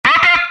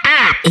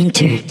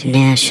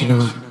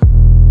International.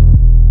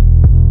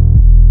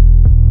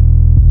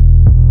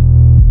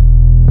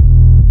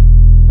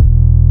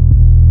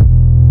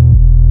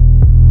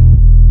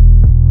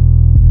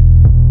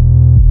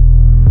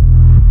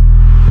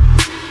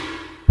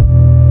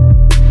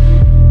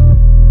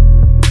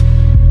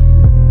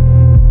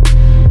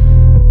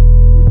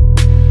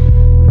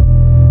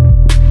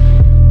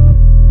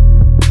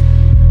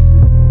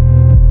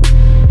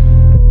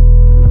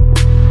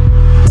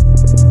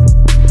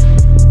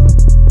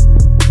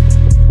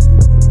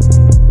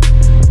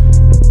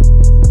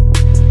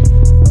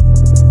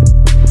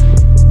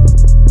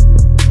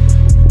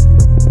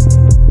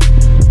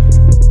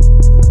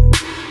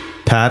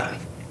 Pat,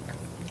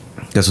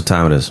 guess what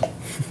time it is?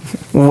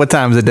 What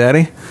time is it,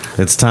 Daddy?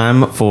 It's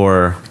time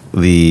for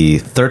the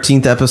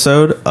 13th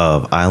episode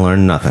of I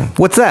Learned Nothing.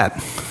 What's that?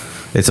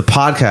 It's a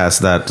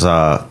podcast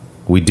that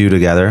we do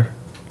together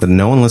that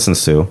no one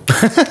listens to,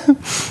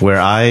 where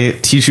I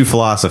teach you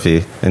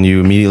philosophy and you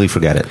immediately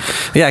forget it.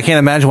 Yeah, I can't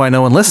imagine why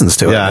no one listens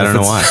to it. Yeah, I don't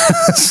know why.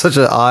 It's such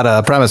an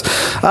odd premise.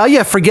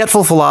 Yeah,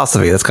 forgetful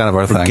philosophy. That's kind of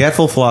our thing.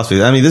 Forgetful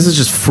philosophy. I mean, this is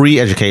just free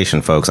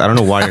education, folks. I don't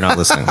know why you're not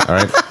listening, all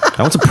right?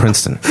 I went to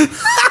Princeton.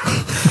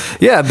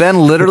 Yeah, Ben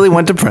literally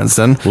went to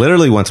Princeton.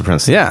 Literally went to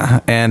Princeton.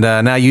 Yeah, and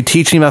now you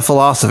teach me about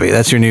philosophy.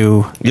 That's your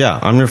new... Yeah,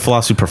 I'm your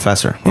philosophy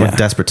professor. I'm a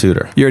desperate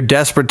tutor. You're a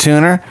desperate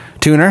tuner?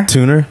 Tuner?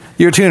 Tuner?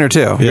 You're a tuner, too.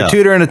 You're Yeah. a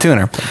tutor and a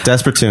tuner.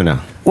 Desperate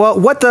tuna. Well,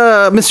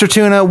 Mr.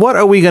 Tuna, what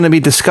are we going to be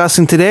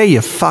discussing today, you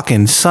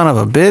fucking son of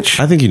a bitch?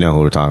 I think you know who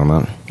we're talking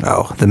about.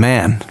 Oh, the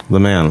man. The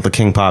man, the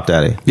King Pop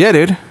Daddy. Yeah,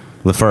 dude.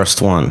 The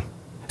first one.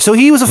 So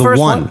he was the The first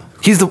one.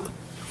 one?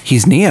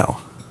 He's Neo.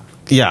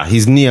 Yeah,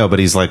 he's Neo, but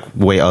he's like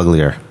way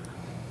uglier.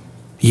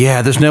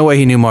 Yeah, there's no way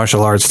he knew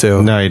martial arts,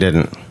 too. No, he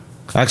didn't.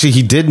 Actually,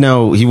 he did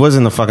know. He was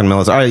in the fucking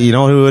military. All right, you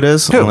know who it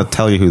is? Who? I'm going to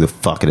tell you who the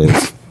fuck it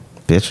is.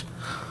 Bitch.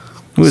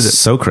 Who is it?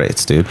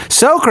 Socrates, dude.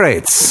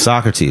 Socrates.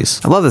 Socrates.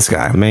 I love this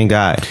guy. The main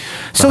guy. The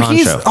So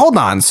honcho. hold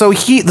on. So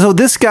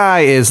this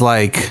guy is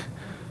like,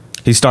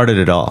 He started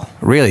it all.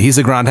 really, he's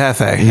the Grand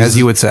Jefe, as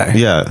you would say.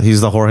 Yeah,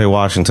 he's the Jorge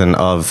Washington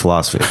of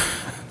philosophy.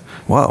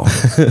 Whoa,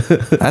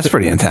 that's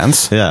pretty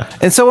intense. Yeah.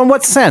 And so, in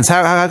what sense?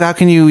 How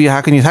can you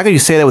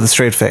say that with a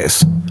straight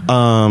face?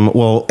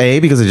 Well, A,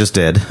 because I just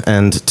did,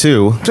 and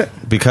two,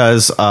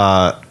 because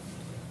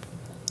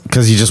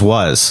he just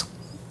was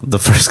the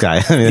first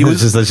guy. I mean,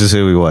 that's just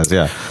who he was.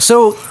 Yeah.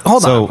 So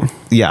hold on.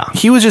 Yeah.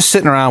 He was just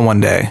sitting around one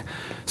day,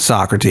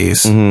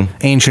 Socrates,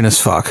 ancient as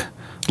fuck,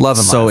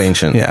 loving So life.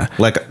 ancient. Yeah.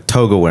 Like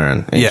toga wearing.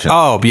 Ancient. Yeah.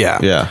 Oh, yeah.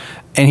 Yeah.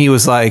 And he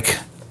was like,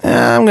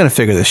 I'm gonna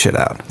figure this shit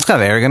out. It's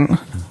kind of arrogant.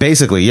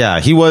 Basically,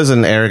 yeah. He was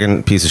an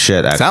arrogant piece of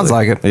shit, actually. Sounds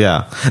like it.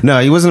 Yeah. No,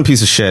 he wasn't a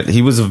piece of shit.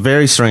 He was a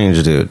very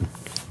strange dude.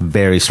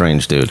 Very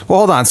strange dude. Well,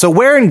 hold on. So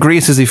where in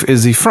Greece is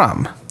he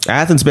from?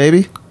 Athens,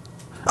 baby.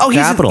 Oh,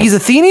 Capital. he's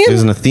Athenian?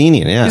 He's an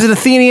Athenian, yeah. He's an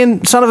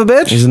Athenian son of a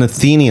bitch? He's an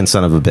Athenian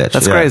son of a bitch.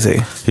 That's yeah.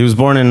 crazy. He was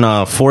born in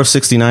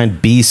 469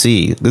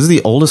 BC. This is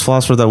the oldest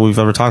philosopher that we've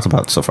ever talked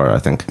about so far, I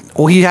think.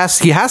 Well, he has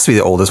to be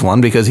the oldest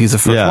one because he's the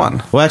first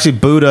one. Well, actually,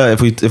 Buddha.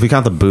 If we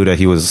count the Buddha,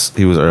 he was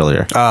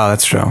earlier. Oh,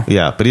 that's true.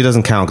 Yeah, but he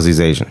doesn't count because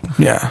he's Asian.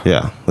 Yeah.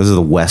 Yeah. This is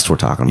the West we're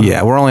talking about.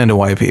 Yeah, we're only into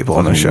white people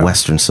on the show.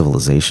 Western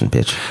civilization,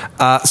 bitch.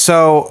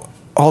 So,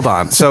 hold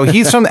on. So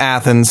he's from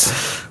Athens.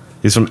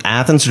 He's from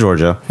Athens,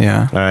 Georgia.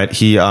 Yeah. All right.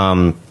 He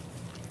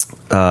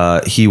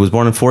was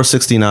born in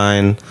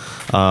 469.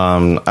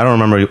 I don't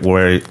remember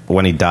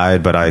when he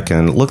died, but I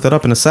can look that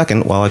up in a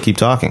second while I keep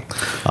talking.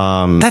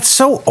 That's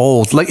so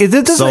old. Like,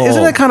 isn't So that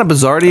old. kind of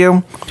bizarre to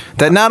you?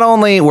 That not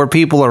only were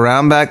people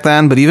around back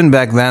then, but even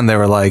back then they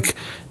were like,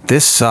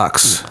 "This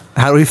sucks.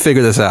 How do we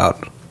figure this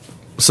out?"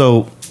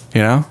 So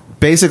You know?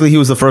 basically, he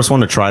was the first one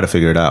to try to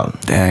figure it out.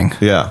 Dang.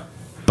 Yeah.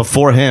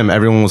 Before him,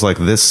 everyone was like,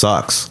 "This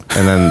sucks,"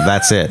 and then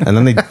that's it. And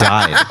then they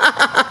died.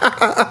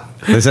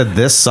 They said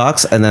this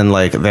sucks, and then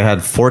like they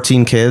had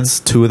 14 kids.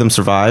 2 of them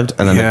survived,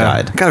 and then they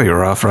died. Gotta be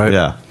rough, right?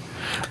 Yeah,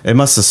 it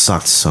must have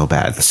sucked so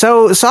bad.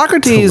 So To live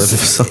Socrates,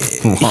 so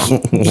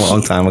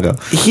long time ago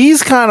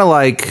he's kind of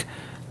like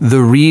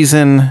the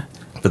reason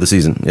for the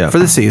season. Yeah, for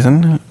the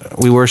season.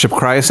 We worship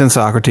Christ and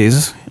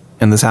Socrates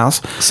in this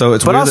house. So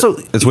it's but weird also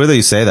it's weird that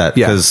you say that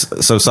Yeah.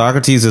 because so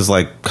Socrates is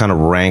like kind of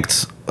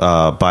ranked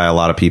by a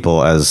lot of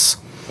people as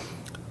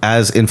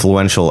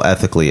influential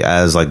ethically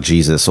as like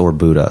Jesus or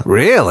Buddha.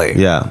 really,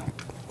 Yeah.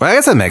 Well, I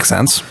guess that makes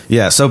sense.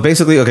 Yeah, so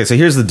basically, okay, so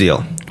here's the deal.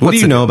 What What's do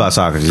you the know deal? about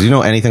Socrates? Do you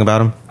know anything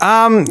about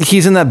him?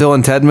 He's in that Bill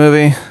and Ted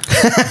movie.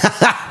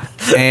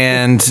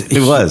 And He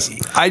was.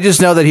 I just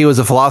know that he was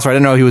a philosopher. I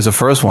didn't know he was the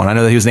first one. I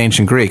know that he was an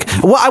ancient Greek.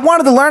 Well, I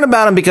wanted to learn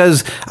about him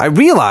because I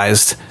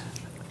realized,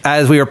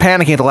 as we were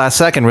panicking at the last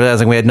second,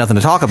 realizing we had nothing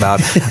to talk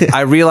about,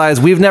 I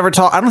realized we've never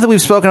talked. I don't think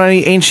we've spoken on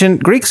any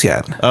ancient Greeks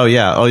yet. Oh,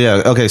 yeah.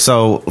 Okay,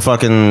 so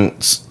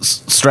fucking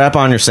strap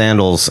on your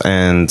sandals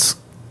and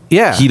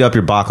Yeah. heat up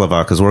your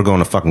baklava because we're going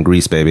to fucking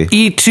Greece, baby.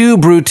 E2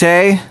 Brute.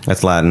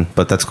 That's Latin,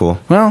 but that's cool.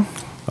 Well,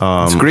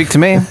 it's Greek to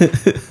me.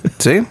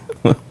 See?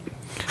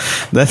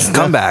 That's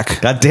Come back.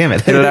 God damn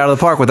it. Hit it out of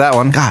the park with that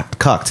one. God,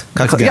 cucked.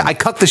 Cucked again. Yeah, I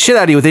cucked the shit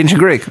out of you with ancient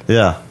Greek.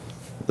 Yeah.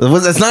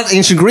 It's not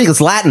ancient Greek.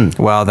 It's Latin.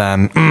 Well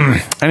then,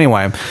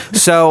 anyway,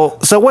 so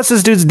what's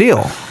this dude's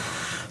deal?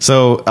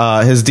 So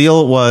his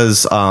deal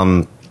was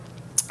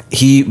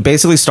he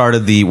basically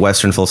started the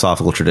Western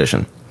philosophical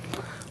tradition.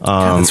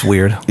 God, that's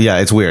weird. Yeah,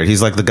 it's weird.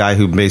 He's like the guy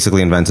who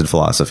basically invented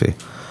philosophy.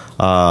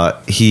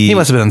 He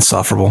must have been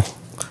insufferable.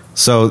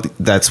 So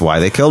that's why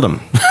they killed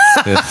him.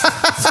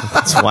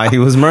 That's why he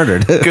was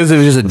murdered. Because he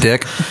was just a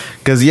dick.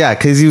 Because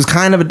he was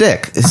kind of a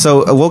dick.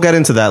 So we'll get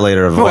into that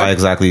later of why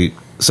exactly.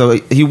 So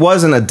he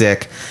wasn't a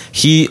dick.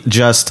 He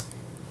just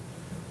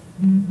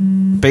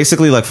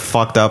basically like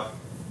fucked up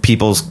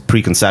people's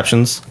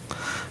preconceptions,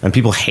 and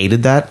people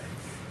hated that.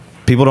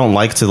 People don't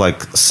like to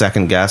like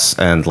second guess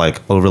and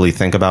like overly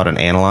think about and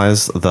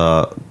analyze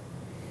the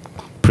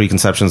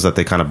preconceptions that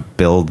they kind of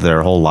build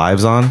their whole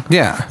lives on.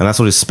 Yeah. And that's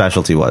what his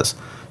specialty was.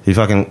 He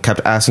fucking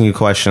kept asking you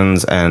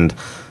questions and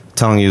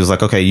telling you,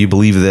 like, okay, you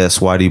believe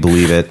this. Why do you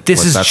believe it?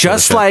 This is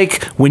just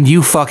like when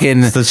you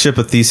fucking... It's the ship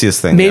of Theseus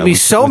thing. Made me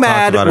so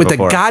mad with the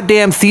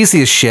goddamn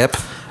Theseus ship.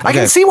 I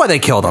can see why they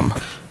killed him.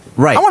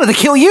 Right. I wanted to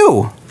kill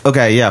you.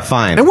 Okay, yeah,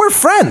 fine. And we're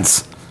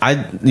friends. I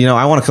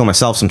want to kill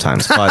myself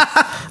sometimes,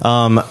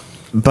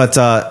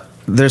 but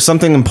there's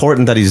something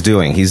important that he's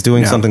doing. He's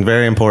doing something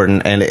very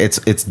important, and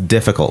it's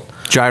difficult.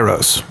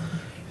 Gyros.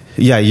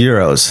 Yeah,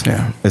 Euros.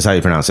 Yeah, is how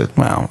you pronounce it.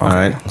 Wow. Okay. All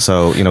right.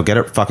 So get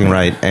it fucking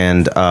right.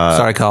 And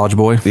sorry, college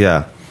boy.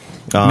 Yeah,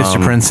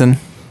 Mr. Princeton.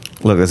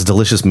 Look, it's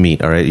delicious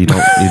meat. All right, you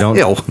don't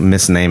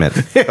misname it.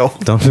 Ew.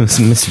 Don't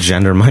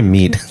misgender my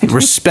meat.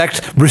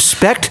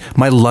 respect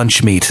my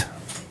lunch meat.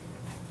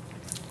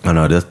 Oh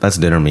no, that's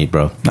dinner meat,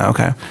 bro.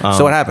 Okay.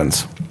 So what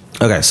happens?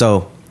 Okay,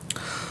 so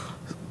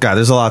God,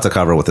 there's a lot to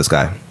cover with this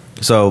guy.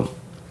 So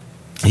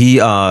he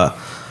a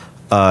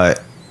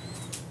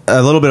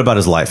little bit about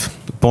his life.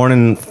 Born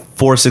in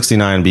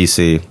 469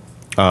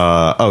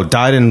 BC.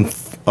 Died in.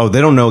 Oh,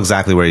 they don't know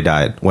exactly where he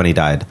died when he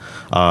died.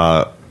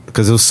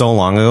 Because it was so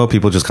long ago,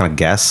 people just kind of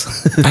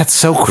guess. That's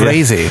so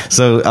crazy. Yeah.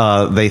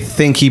 So they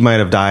think he might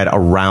have died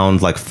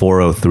around like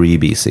 403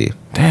 BC.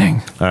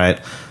 Dang. All right.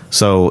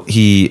 So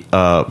he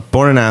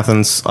born in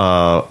Athens.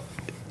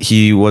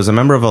 He was a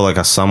member of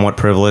a somewhat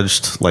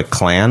privileged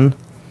clan,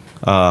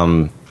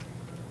 and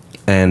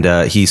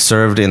he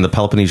served in the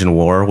Peloponnesian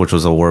War, which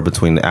was a war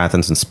between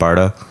Athens and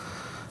Sparta.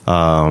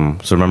 So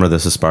remember,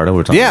 this is Sparta. We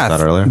were talking about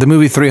that earlier. The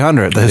movie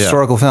 300, the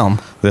historical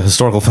film, the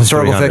historical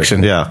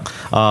fiction. Yeah.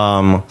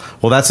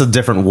 Well, that's a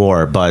different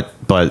war, but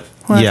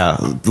yeah.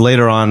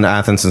 Later on,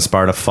 Athens and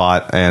Sparta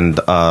fought, and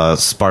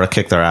Sparta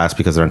kicked their ass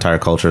because their entire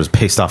culture is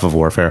based off of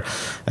warfare.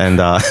 And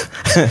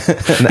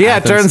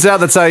it turns out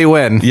that's how you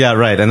win. Yeah,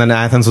 right. And then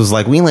Athens was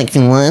like, "We like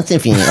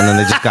philosophy," and then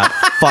they just got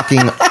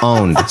fucking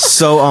owned,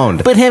 so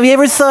owned. But have you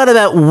ever thought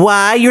about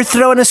why you're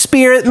throwing a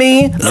spear at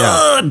me?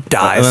 Yeah,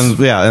 dies.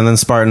 And then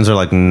Spartans are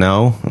like,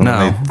 "No," and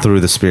they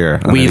threw the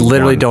spear. We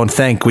literally don't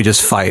think; we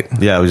just fight.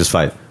 Yeah, we just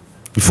fight.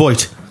 We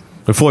fight.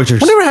 We're fighters.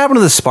 Whatever happened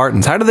to the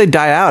Spartans? How did they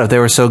die out if they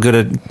were so good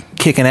at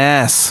kicking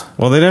ass?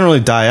 Well, they didn't really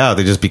die out.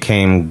 They just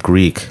became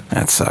Greek.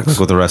 That sucks. Like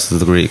with the rest of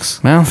the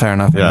Greeks. Well, fair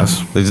enough. Yeah,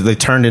 they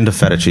turned into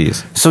feta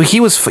cheese. So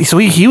he was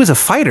a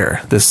fighter.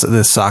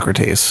 This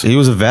Socrates. He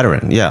was a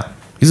veteran. Yeah,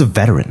 he's a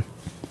veteran.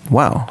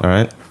 Wow. All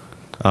right.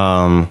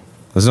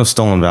 There's no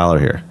stolen valor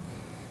here.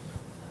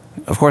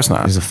 Of course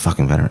not. He's a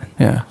fucking veteran.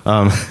 Yeah.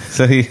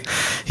 So he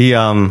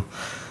fought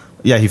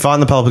in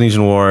the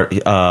Peloponnesian War.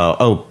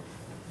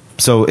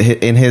 So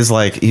in his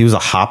he was a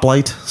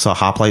hoplite. So a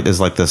hoplite is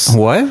like this.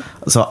 What?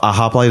 So a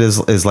hoplite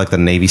is like the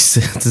Navy.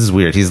 This is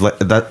weird. He's like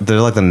that.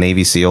 They're like the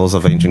Navy SEALs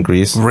of ancient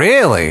Greece.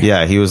 Really?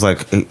 Yeah. He was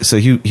so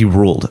he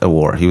ruled a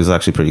war. He was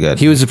actually pretty good.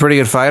 He was a pretty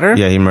good fighter.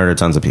 Yeah. He murdered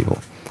tons of people.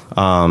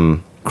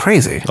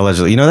 Crazy.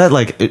 Allegedly. You know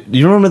that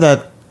you remember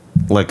that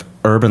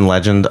urban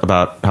legend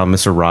about how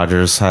Mr.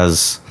 Rogers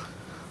has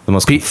the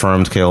most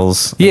confirmed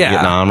kills in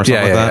Vietnam or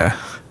something like that? Yeah.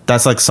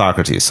 That's like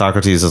Socrates.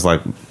 Socrates is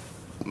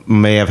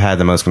may have had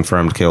the most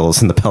confirmed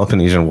kills in the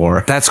Peloponnesian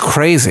War. That's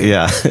crazy.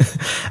 Yeah.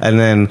 And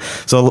then,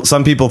 so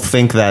some people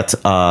think that,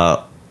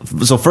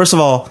 so first of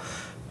all,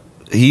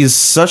 he's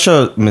such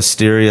a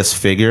mysterious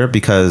figure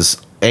because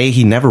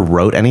he never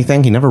wrote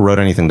anything. He never wrote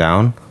anything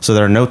down. So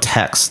there are no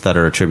texts that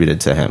are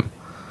attributed to him.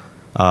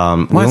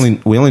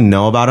 We only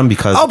know about him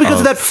because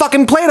of that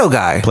fucking Plato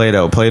guy.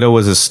 Plato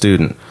was his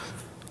student.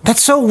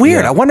 That's so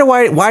weird. Yeah. I wonder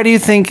why do you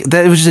think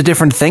that it was just a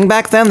different thing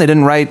back then? They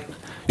didn't write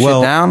shit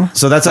down?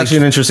 So that's actually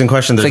an interesting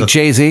question. There's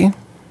Jay-Z?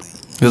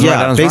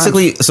 Yeah,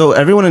 basically, so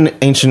everyone in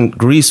ancient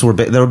Greece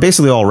they were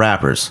basically all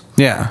rappers.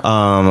 Yeah.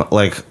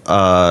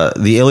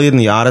 The Iliad and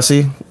the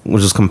Odyssey,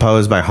 which was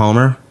composed by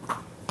Homer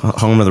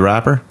the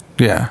rapper.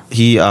 Yeah.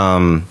 He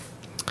so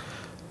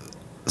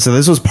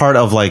this was part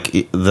of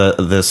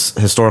this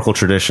historical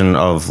tradition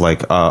of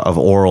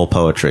oral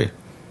poetry.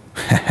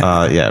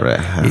 Yeah,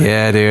 right.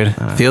 Yeah, dude.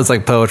 Feels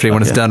like poetry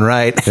when it's done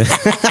right.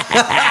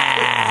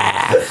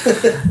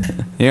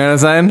 You know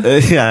what I'm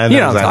saying? Yeah, you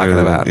know what I'm talking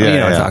about. Yeah, you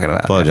know what I'm talking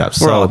about.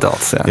 Blowjobs. We're all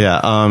adults.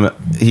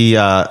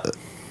 Yeah.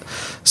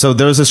 So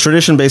there was this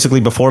tradition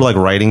basically before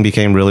writing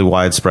became really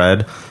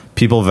widespread.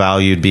 People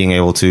valued being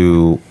able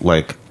to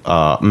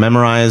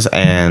memorize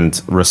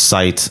and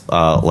recite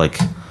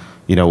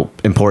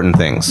important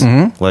things.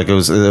 Like it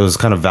was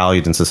kind of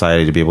valued in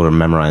society to be able to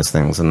memorize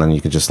things, and then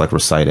you could just like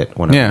recite it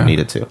whenever you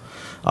needed to.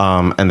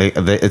 And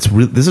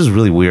this is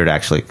really weird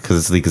actually, because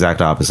it's the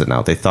exact opposite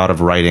now. They thought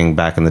of writing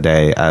back in the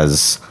day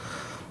as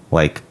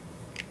like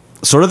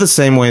sort of the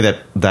same way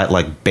that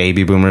like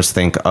baby boomers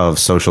think of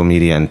social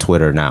media and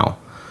Twitter now.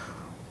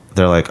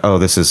 They're like, oh,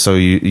 this is so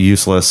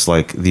useless.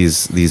 Like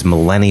these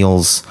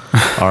millennials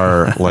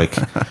are like,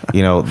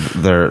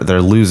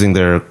 they're losing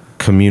their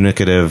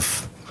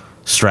communicative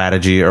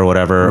strategy or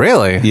whatever.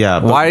 Really? Yeah.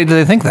 Why do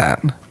they think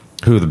that?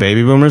 Who, the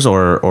baby boomers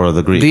or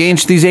the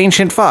Greeks? These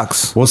ancient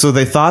fucks. Well, so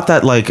they thought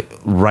that like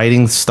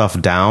writing stuff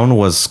down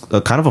was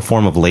a kind of a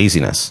form of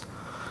laziness,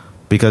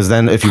 because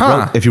then if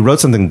you wrote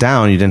something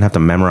down, you didn't have to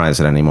memorize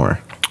it anymore.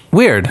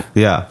 Weird.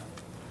 Yeah.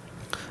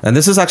 And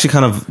this is actually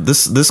kind of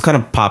this kind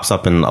of pops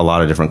up in a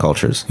lot of different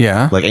cultures.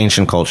 Yeah. Like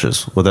ancient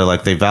cultures, where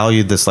they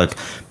valued this like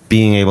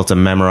being able to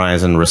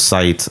memorize and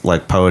recite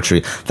like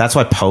poetry. That's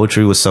why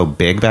poetry was so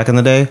big back in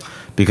the day,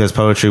 because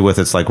poetry with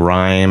its like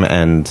rhyme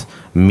and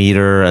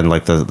meter and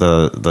like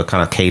the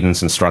kind of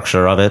cadence and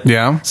structure of it.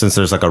 Yeah. Since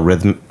there's like a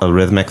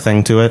rhythmic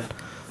thing to it,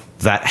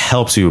 that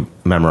helps you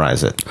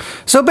memorize it.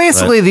 So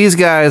basically, these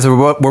guys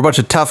were a bunch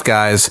of tough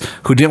guys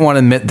who didn't want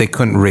to admit they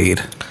couldn't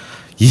read.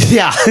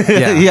 Yeah.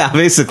 Yeah,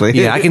 basically.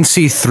 Yeah, I can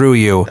see through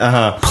you.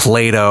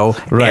 Plato,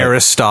 Right.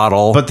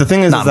 Aristotle. But the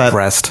thing is, not that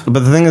impressed. But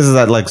the thing is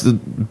that like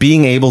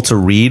being able to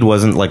read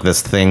wasn't like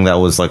this thing that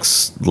was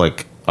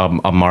like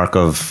a mark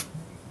of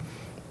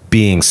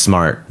being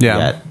smart. Yeah.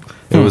 Yet.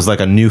 It was like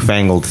a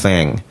newfangled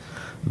thing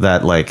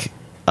that like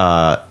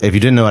if you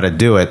didn't know how to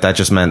do it, that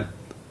just meant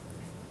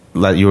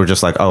that you were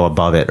just like, oh,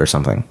 above it or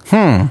something.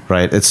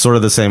 Right? It's sort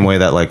of the same way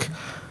that like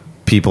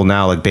people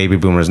now, like baby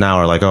boomers now,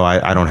 are like, oh,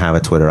 I don't have a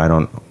Twitter. I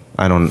don't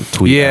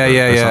tweet. Yeah,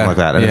 or something like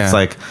that. And it's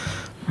like,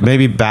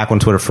 maybe back when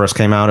Twitter first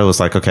came out, it was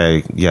like,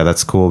 okay, yeah,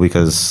 that's cool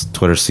because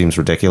Twitter seems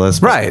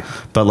ridiculous. Right.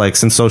 But like,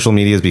 since social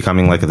media is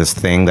becoming like this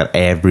thing that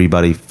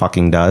everybody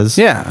fucking does.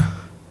 Yeah.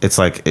 It's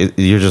like,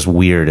 you're just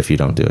weird if you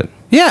don't do it.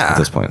 Yeah. At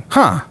this point.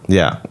 Huh.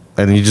 Yeah.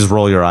 And you just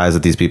roll your eyes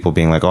at these people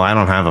being like, oh, I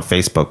don't have a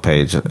Facebook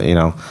page,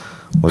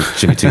 with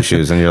Jimmy Two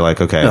Shoes. And you're like,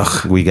 okay,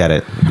 we get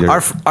it.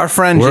 Our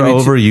friend we're Jimmy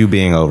over you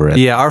being over it.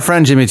 Yeah, our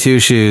friend Jimmy Two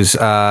Shoes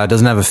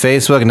doesn't have a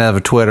Facebook, doesn't have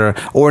a Twitter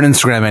or an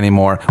Instagram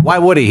anymore. Why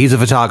would he? He's a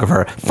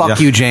photographer. Fuck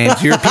you,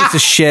 James. You're a piece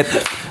of shit.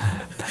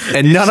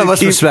 And none of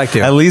us respect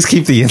you. At least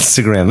keep the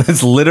Instagram.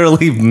 It's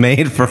literally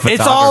made for photography.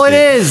 It's all it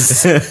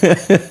is.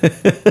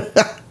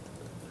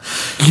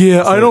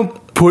 Yeah, I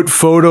don't put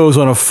photos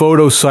on a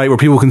photo site where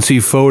people can see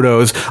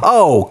photos.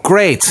 Oh,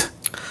 great.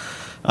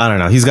 I don't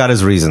know. He's got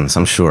his reasons,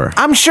 I'm sure.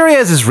 I'm sure he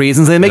has his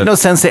reasons. They make no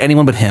sense to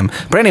anyone but him.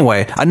 But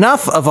anyway,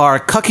 enough of our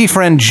cucky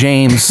friend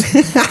James.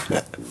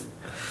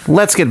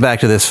 Let's get back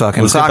to this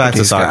fucking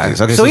Socrates guy.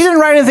 Okay, so he didn't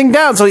write anything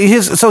down. So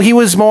he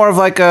was more of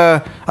like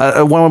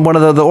one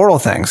of the oral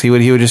things. He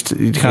would just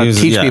kind of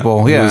teach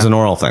people. Yeah, it was an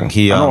oral thing.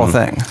 An oral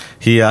thing.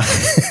 He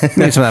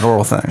made some of that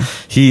oral thing.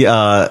 He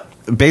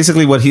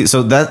basically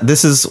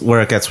this is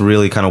where it gets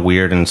really kind of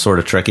weird and sort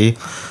of tricky.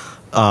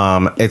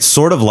 It's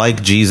sort of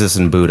like Jesus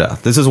and Buddha.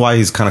 This is why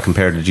he's kind of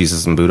compared to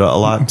Jesus and Buddha a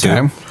lot too,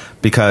 okay.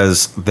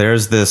 Because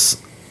there's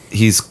this.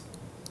 He's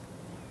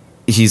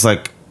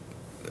like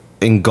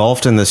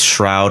engulfed in this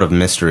shroud of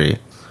mystery,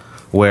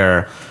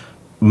 where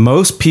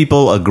most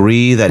people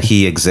agree that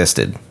he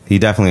existed. He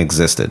definitely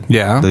existed.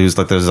 Yeah,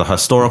 there's a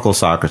historical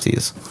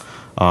Socrates,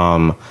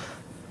 but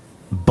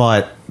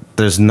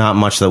there's not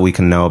much that we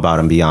can know about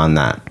him beyond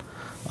that,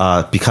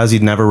 because he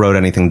never wrote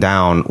anything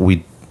down.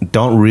 We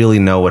don't really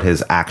know what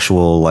his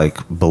actual like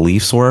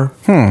beliefs were.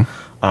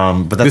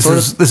 But that's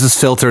this is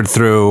filtered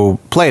through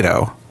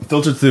Plato.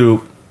 So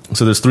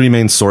there's three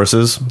main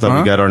sources that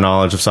we get our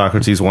knowledge of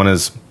Socrates. One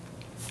is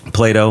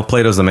Plato.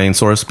 Plato's the main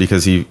source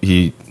because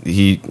he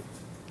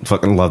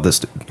fucking loved this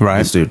dude. Right.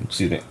 This dude.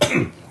 Excuse me.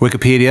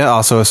 Wikipedia,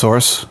 also a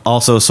source.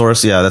 Also a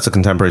source. Yeah, that's a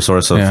contemporary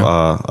source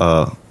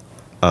of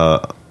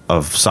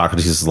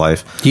Socrates'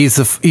 life. He's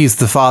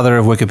the father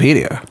of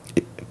Wikipedia.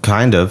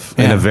 Kind of,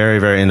 in a very,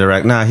 very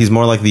indirect. Nah, he's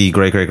more like the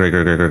great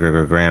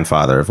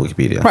grandfather of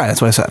Wikipedia. Right,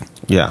 that's what I said.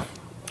 Yeah,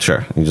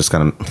 sure. You just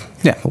kind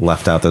of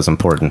left out those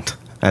important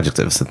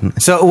adjectives.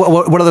 So,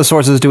 what other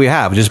sources do we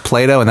have? Just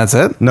Plato, and that's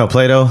it? No,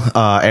 Plato,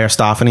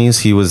 Aristophanes.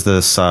 He was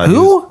this.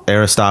 Who?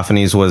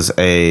 Aristophanes was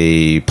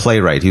a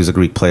playwright. He was a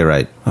Greek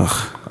playwright.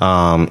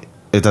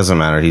 It doesn't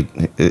matter. We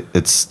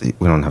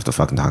don't have to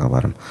fucking talk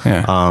about him.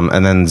 Yeah.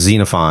 And then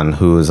Xenophon,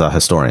 who is a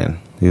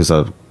historian. He was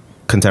a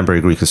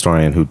contemporary Greek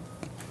historian who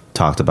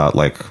talked about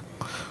like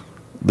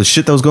the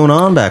shit that was going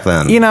on back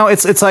then.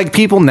 It's like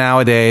people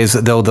nowadays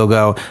they'll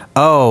go,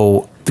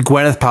 oh, the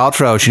Gwyneth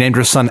Paltrow, she named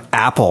her son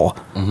Apple.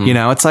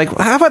 Mm-hmm. It's like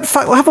how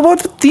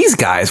about these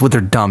guys with their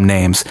dumb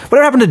names?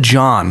 Whatever happened to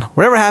John?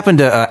 Whatever happened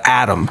to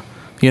Adam?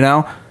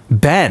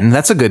 Ben,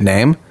 that's a good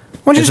name.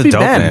 Why don't you just be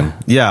Ben? Name.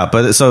 Yeah,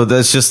 but so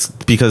that's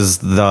just because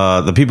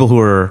the people who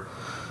were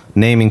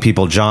naming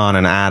people John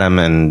and Adam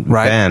and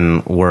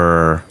Ben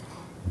were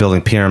building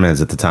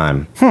pyramids at the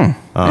time.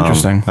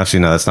 Interesting.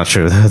 Actually, no, that's not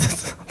true.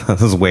 That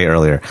was way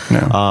earlier.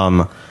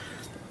 No.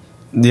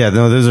 Yeah,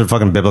 no, those are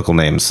fucking biblical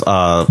names.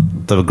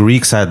 The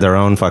Greeks had their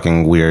own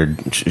fucking weird,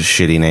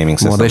 shitty naming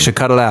system. Well, they should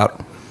cut it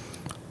out.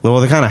 Well,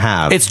 they kind of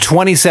have. It's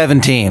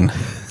 2017.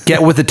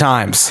 Get with the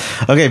times.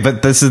 Okay,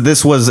 but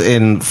this was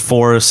in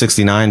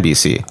 469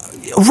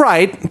 BC.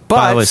 Right, but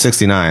By the way,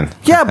 69.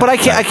 yeah, but I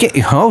can't.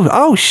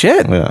 Oh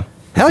shit. Yeah.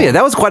 Hell yeah,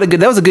 that was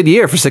that was a good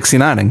year for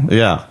 69ing.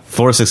 Yeah,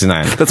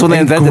 469. That's when they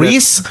invented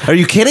Greece? Are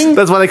you kidding?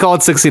 That's why they call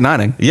it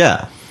 69ing.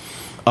 Yeah.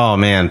 Oh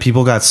man,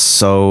 people got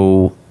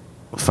so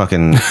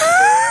fucking.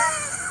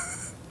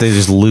 They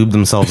just lubed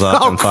themselves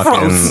up and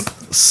fucking gross.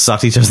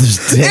 sucked each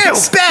other's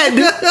dicks. Ew,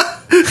 Ben!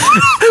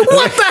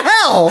 What the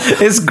hell?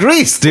 It's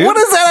Greece, dude. What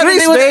does that have to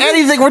Greece, do with baby.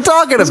 anything we're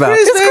talking about?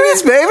 It's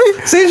Greece,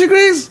 baby. St.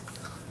 Greece.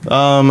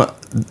 So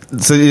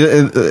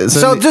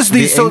just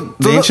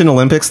the ancient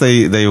Olympics,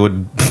 they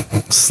would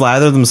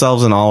slather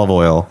themselves in olive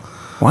oil.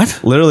 What?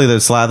 Literally,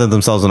 they'd slather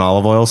themselves in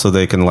olive oil so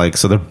they can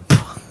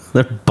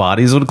their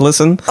bodies would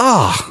glisten.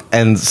 Oh.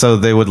 And so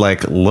they would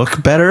like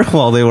look better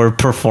while they were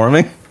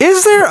performing.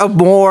 Is there a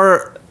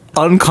more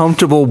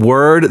uncomfortable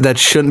word that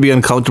shouldn't be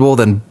uncomfortable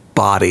than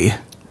body?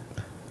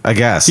 I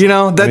guess. You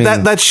know,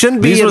 that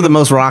shouldn't be. These were the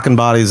most rockin'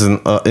 bodies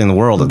in the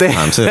world at the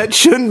time, too. That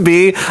shouldn't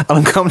be an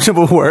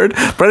uncomfortable word.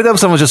 But anytime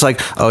someone's just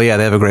like, oh, yeah,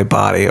 they have a great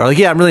body. Or like,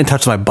 yeah, I'm really in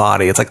touch with my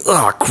body. It's like,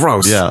 ugh,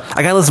 gross. Yeah.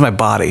 I gotta listen to my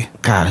body.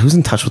 God, who's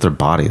in touch with their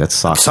body? That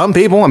sucks. Some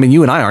people, I mean,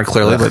 you and I aren't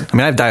clearly, but I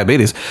mean, I have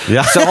diabetes.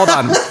 Yeah. So hold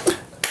on.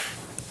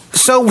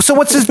 So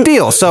what's his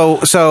deal?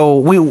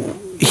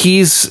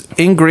 He's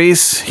in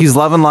Greece. He's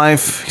loving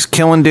life. He's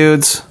killing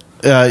dudes.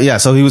 Yeah,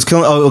 so he was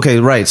killing. Oh, okay,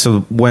 right.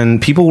 So when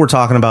people were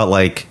talking about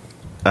like,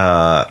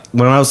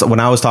 when I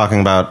was talking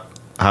about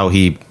how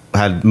he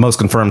had most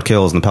confirmed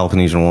kills in the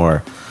Peloponnesian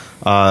War,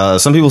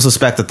 some people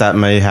suspect that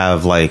may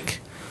have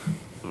like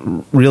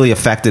really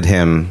affected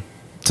him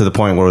to the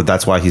point where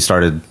that's why he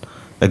started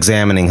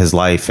examining his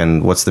life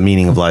and what's the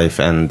meaning of life,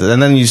 and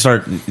then he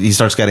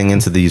starts getting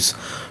into these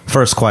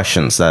first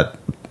questions that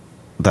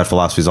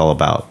philosophy is all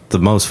about, the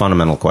most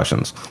fundamental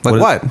questions. Like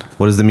what?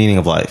 What is the meaning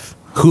of life?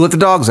 Who let the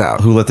dogs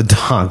out? Who let the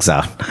dogs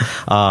out?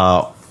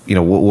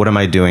 What am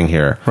I doing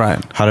here?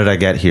 Right. How did I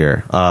get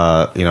here?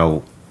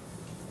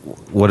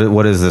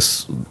 What is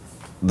this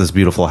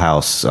beautiful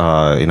house?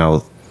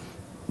 What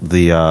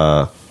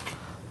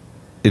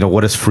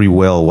is free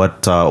will?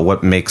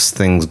 What makes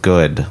things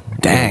good?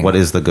 Dang. What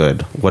is the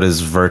good? What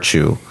is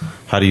virtue?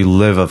 How do you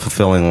live a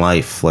fulfilling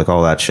life? Like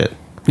all that shit.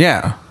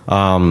 Yeah.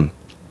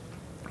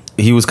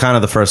 He was kind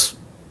of the first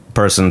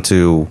person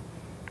to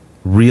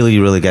really,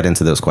 really get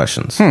into those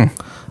questions.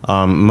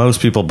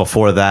 Most people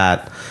before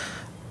that,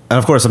 and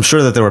of course, I'm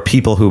sure that there were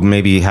people who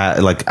maybe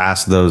had like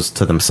asked those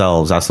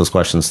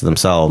questions to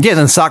themselves. Yeah,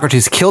 then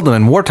Socrates killed them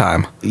in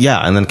wartime.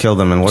 Yeah, and then killed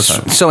them in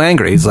wartime. So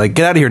angry. He's like,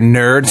 get out of here,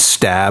 nerd,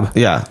 stab.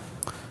 Yeah.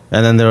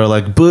 And then they were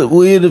like, but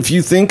wait, if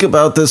you think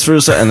about this for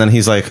a second. And then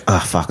he's like, oh,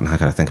 fuck, now I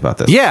gotta think about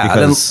this. Yeah,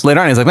 and then Because, later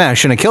on he's like, man, I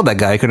shouldn't have killed that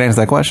guy. He couldn't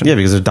answer that question. yeah,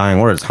 because their dying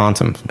words haunt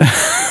him.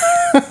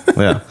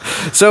 Yeah.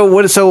 So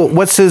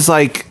what's his,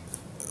 like,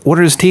 what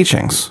are his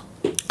teachings?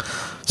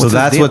 So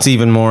that's what's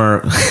even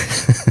more...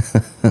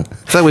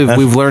 It's like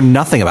we've learned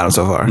nothing about him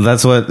so far.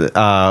 That's what...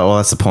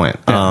 that's the point.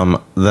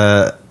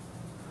 Yeah.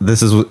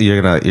 This is...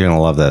 You're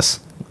gonna love this.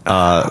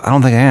 I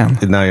don't think I am.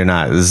 No, you're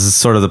not. This is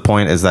sort of the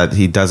point, is that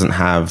he doesn't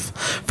have...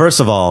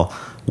 First of all,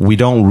 we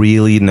don't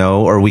really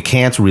know, or we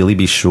can't really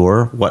be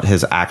sure what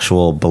his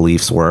actual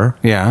beliefs were.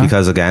 Yeah.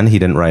 Because, again, he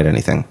didn't write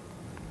anything.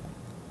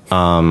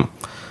 I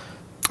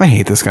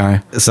hate this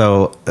guy.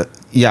 So,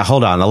 yeah,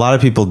 hold on. A lot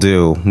of people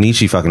do.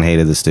 Nietzsche fucking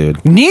hated this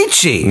dude.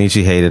 Nietzsche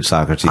Nietzsche hated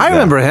Socrates. I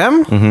remember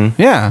him.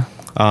 Mm-hmm. Yeah.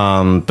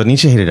 But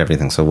Nietzsche hated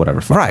everything, so whatever.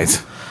 Fuck.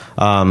 Right.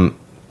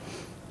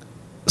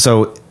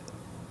 So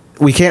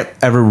we can't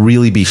ever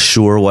really be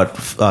sure what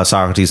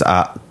Socrates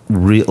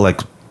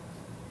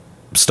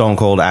Stone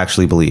Cold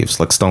actually believes,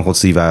 like Stone Cold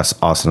Steve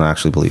Austin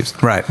actually believes.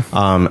 Right.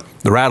 The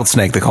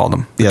rattlesnake, they called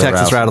him. The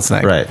Texas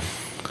rattlesnake. Right.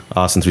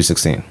 Austin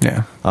 3:16.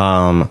 Yeah.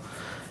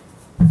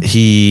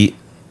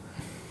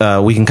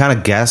 We can kind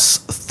of guess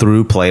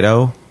through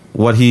Plato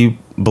what he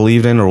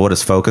believed in or what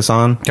his focus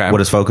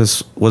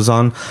was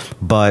on,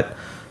 but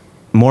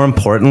more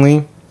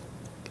importantly,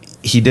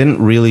 he didn't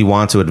really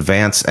want to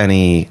advance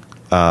any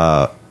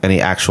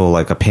actual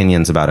like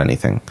opinions about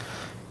anything.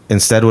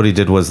 Instead, what he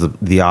did was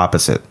the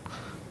opposite,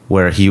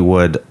 where he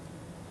would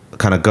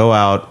kind of go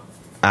out,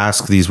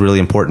 ask these really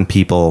important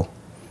people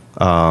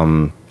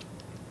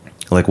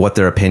like what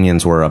their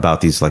opinions were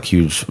about these like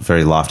huge,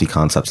 very lofty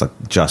concepts like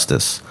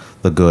justice,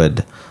 the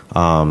good,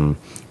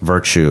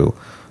 virtue,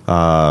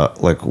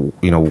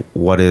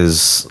 what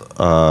is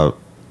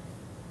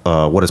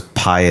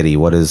piety,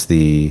 what is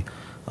the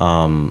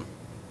I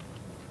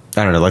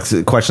don't know,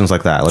 like questions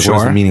like that, like Sure.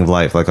 what is the meaning of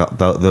life, like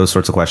those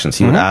sorts of questions.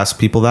 He would ask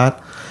people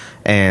that,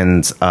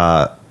 and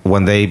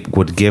when they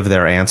would give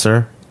their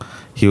answer,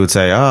 he would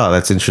say, "Oh,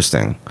 that's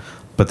interesting."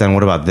 But then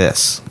what about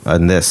this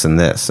and this and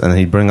this? And then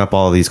he'd bring up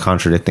all these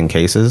contradicting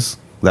cases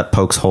that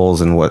pokes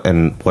holes in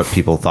what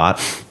people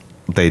thought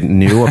they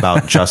knew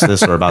about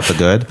justice or about the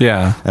good.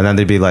 Yeah. And then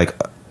they'd be like,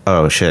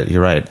 oh shit,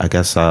 you're right. I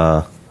guess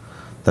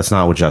that's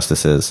not what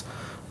justice is.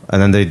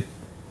 And then they'd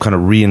kind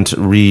of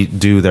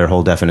redo their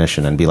whole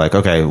definition and be like,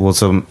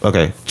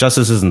 okay,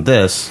 justice isn't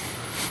this.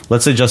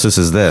 Let's say justice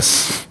is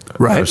this.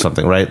 Right. Or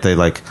something, right? They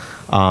like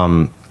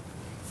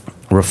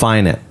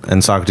refine it.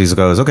 And Socrates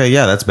goes, okay,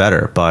 yeah, that's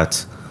better.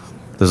 But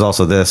there's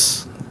also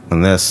this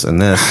and this and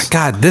this.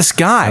 God, this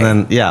guy. And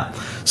then, yeah.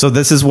 So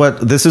this is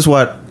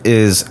what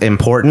is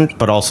important,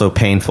 but also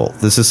painful.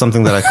 This is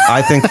something that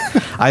I think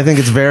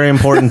it's very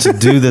important to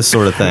do this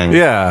sort of thing.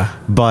 Yeah.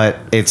 But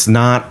it's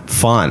not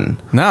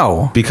fun.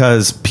 No.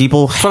 Because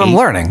people hate... But I'm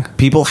learning.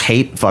 People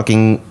hate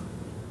fucking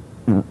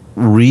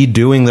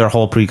redoing their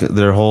whole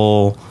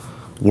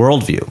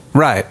worldview.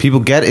 Right. People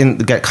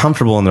get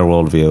comfortable in their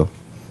worldview.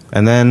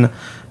 And then,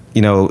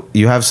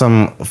 you have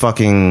some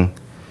fucking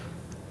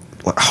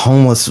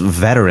homeless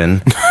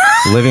veteran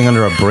living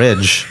under a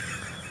bridge,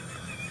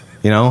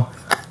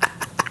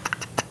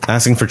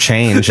 asking for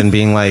change and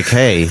being like,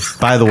 hey,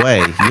 by the way,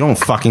 you don't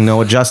fucking know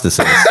what justice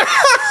is.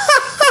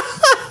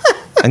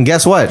 And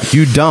guess what?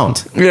 You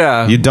don't.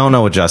 Yeah. You don't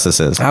know what justice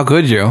is. How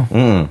could you?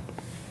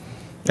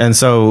 And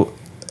so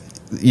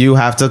you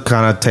have to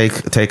kind of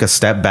take a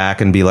step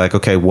back and be like,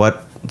 okay,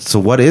 what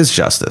is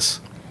justice?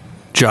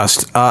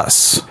 Just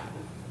us.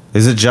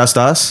 Is it just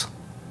us?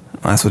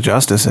 That's what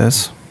justice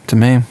is to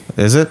me.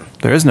 Is it?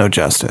 There is no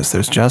justice.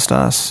 There's just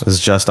us. Is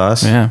it just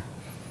us? Yeah.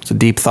 It's a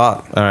deep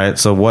thought. All right.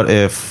 So what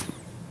if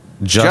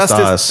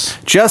justice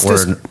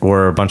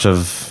were a bunch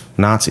of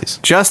Nazis?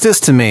 Justice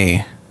to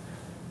me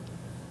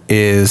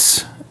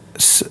is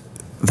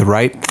the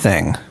right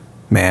thing,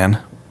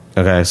 man.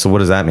 Okay. So what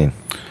does that mean?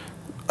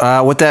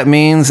 What that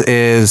means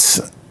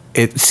is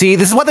see,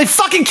 this is what they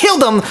fucking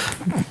killed them.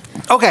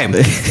 Okay.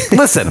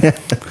 Listen.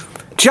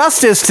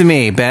 Justice to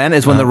me, Ben,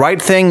 is when the right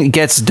thing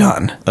gets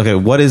done. Okay,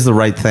 what is the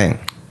right thing?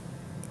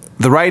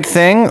 The right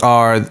thing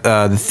are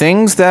the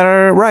things that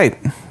are right,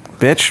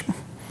 bitch.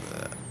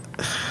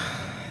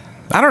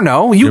 I don't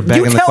know. You're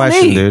begging the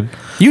question, dude.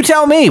 You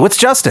tell me. What's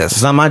justice?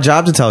 It's not my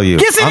job to tell you.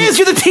 Yes, it is.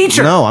 You're the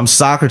teacher. No, I'm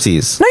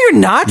Socrates. No, you're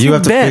not. You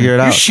have to Ben. figure it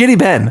out. You're shitty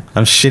Ben.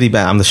 I'm shitty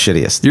Ben. I'm the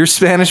shittiest. You're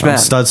Spanish Ben. I'm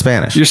stud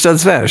Spanish. You're stud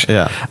Spanish.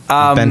 Yeah.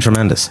 Ben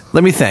Tremendous.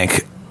 Let me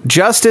think.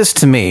 Justice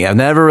to me, I've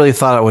never really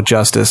thought of what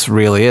justice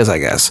really is, I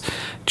guess.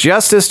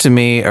 Justice to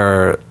me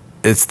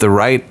it's the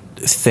right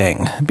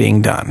thing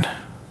being done.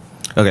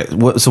 Okay,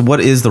 so what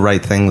is the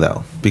right thing,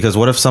 though? Because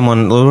what if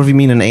you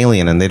meet an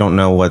alien and they don't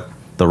know what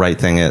the right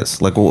thing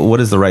is? Like, what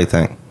is the right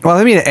thing? Well,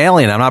 if I mean an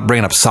alien, I'm not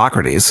bringing up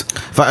Socrates.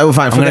 Fine,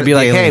 I'm going to be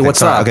like, hey,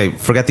 what's up? Okay,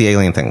 forget the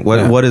alien thing.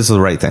 What is the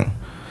right thing?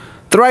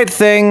 The right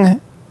thing... you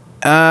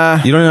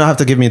don't even have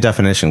to give me a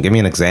definition. Give me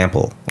an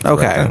example.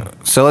 Okay,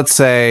 so let's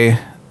say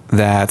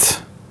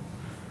that...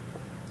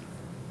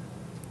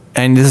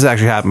 And this has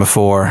actually happened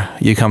before.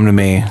 You come to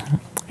me,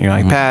 you're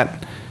like,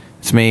 Pat,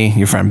 it's me,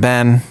 your friend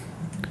Ben.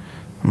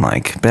 I'm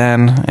like,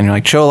 Ben. And you're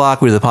like, Cholak,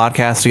 we do the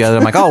podcast together.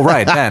 I'm like, oh,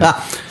 right, Ben.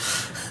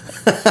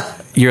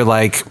 You're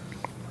like,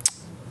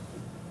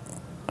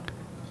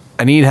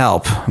 I need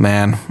help,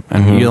 man.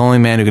 And you're the only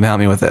man who can help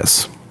me with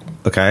this.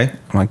 Okay.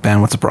 I'm like,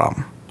 Ben, what's the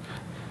problem?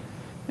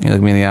 And you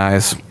look me in the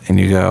eyes and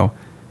you go,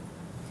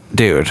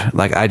 dude,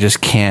 like, I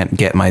just can't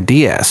get my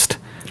D est.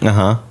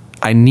 Uh-huh.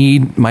 I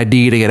need my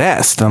D to get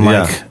est. I'm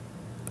like,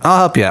 I'll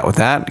help you out with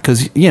that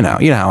because you know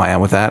how I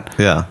am with that.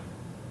 Yeah,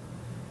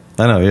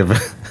 I know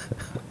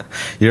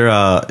you're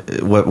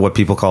what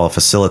people call a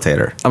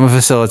facilitator. I'm a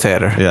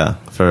facilitator. Yeah,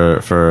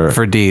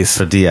 for D's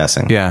for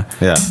de-essing. Yeah.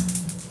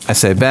 I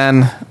say,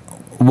 Ben,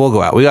 we'll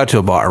go out. We got to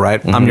a bar, right?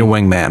 Mm-hmm. I'm your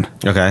wingman.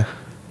 Okay.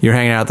 You're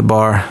hanging out at the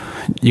bar.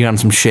 You got on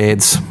some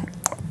shades,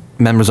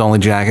 members only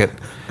jacket.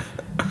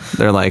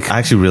 They're like, I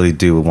actually really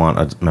do want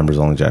a members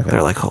only jacket.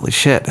 They're like, holy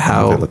shit,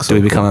 how do so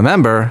we become a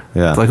member?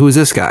 Yeah. Like, who is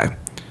this guy?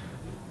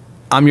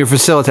 I'm your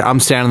facilitator. I'm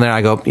standing there.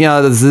 I go,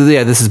 this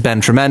is Ben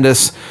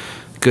Tremendous.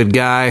 Good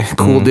guy.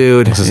 Cool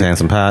dude. This is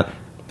Handsome Pat.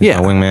 He's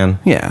my wingman.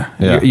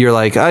 Yeah. You're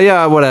like, oh,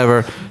 yeah,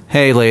 whatever.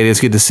 Hey,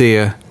 ladies, good to see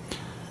you.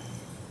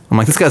 I'm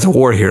like, this guy's a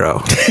war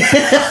hero.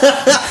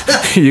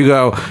 You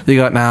go,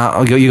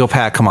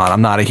 Pat, come on,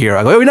 I'm not a hero.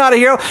 I go, you're not a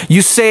hero?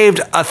 You saved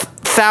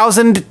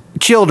 1,000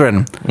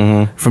 children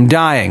from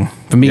dying,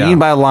 from being eaten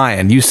by a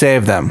lion. You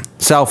saved them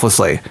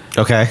selflessly.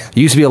 Okay.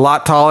 You used to be a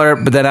lot taller,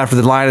 but then after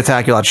the lion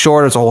attack, you're a lot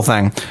shorter. It's a whole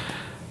thing.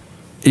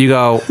 You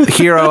go,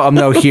 hero, I'm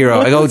no hero.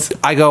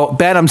 I go,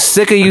 Ben, I'm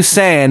sick of you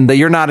saying that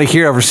you're not a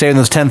hero for saving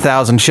those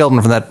 10,000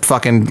 children from that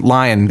fucking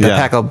lion, that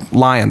pack of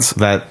lions.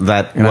 That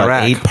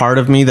ate part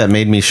of me that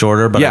made me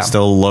shorter, but I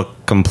still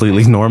look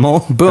completely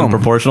normal. Boom. And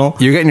proportional.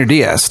 You're getting your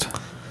D-est.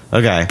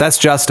 Okay. That's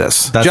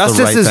justice. That's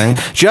justice the right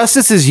thing.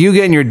 Justice is you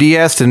getting your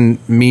D-est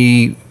and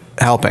me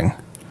helping.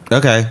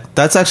 Okay.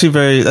 That's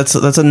actually that's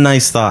a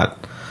nice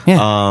thought.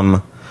 Yeah.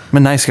 I'm a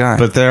nice guy.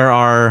 But there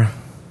are...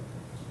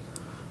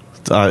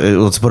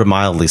 let's put it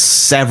mildly,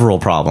 several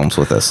problems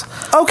with this.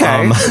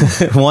 Okay.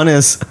 One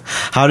is,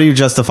 how do you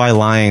justify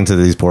lying to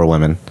these poor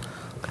women?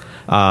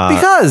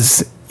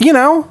 Because,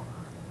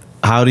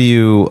 how do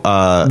you...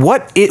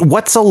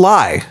 what's a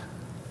lie?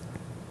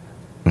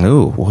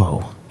 Ooh,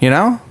 whoa. You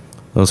know?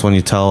 That's when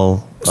you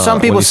tell. Some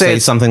when people you say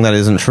something that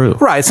isn't true.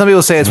 Right. Some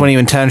people say it's when you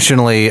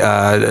intentionally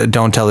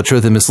don't tell the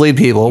truth and mislead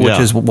people, which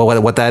Yeah. is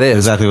what that is.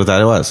 Exactly what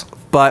that was.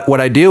 But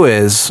what I do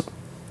is,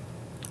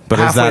 But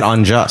is that halfway-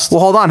 unjust? well,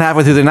 hold on.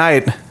 Halfway through the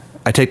night,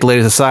 I take the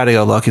ladies aside. I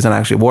go, look, he's not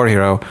actually a war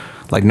hero.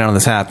 Like, none of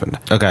this happened.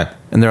 Okay.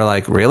 And they're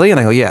like, really? And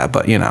I go, yeah,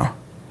 but, you know,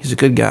 he's a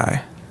good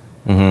guy.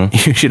 Mm-hmm.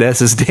 You should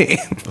SSD.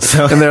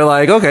 So- And they're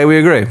like, okay, we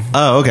agree.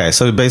 Oh, okay.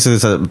 So basically,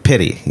 it's a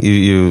pity.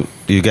 You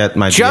get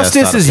my BS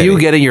Justice out of is you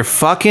pity. getting your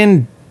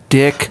fucking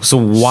dick So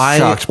why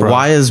sucked, bro.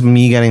 why is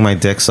me getting my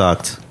dick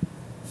sucked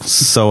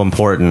so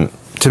important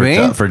To for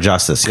me? for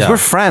justice? 'Cause Yeah, we're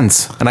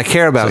friends, and I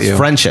care about it's you.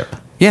 friendship.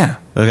 Yeah,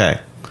 Okay,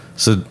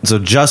 so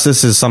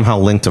justice is somehow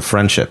linked to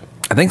friendship.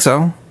 I think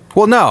so.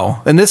 Well,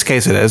 no. In this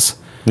case, it is.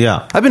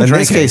 Yeah, I've been in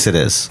drinking. this case it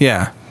is.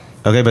 Yeah.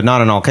 Okay, but not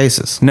in all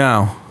cases.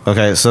 No.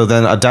 Okay, so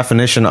then a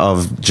definition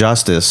of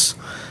justice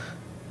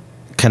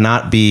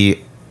cannot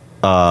be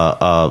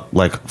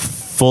like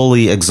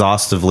fully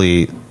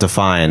exhaustively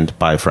defined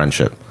by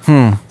friendship.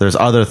 There's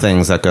other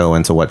things that go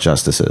into what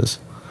justice is.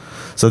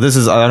 So this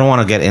is, I don't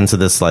want to get into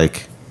this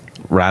like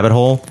rabbit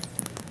hole,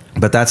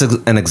 but that's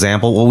an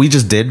example. What we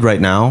just did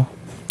right now,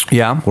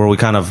 Yeah. where we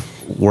kind of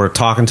were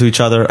talking to each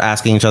other,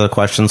 asking each other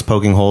questions,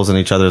 poking holes in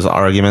each other's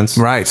arguments,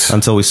 Right.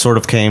 until we sort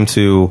of came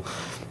to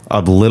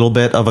a little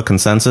bit of a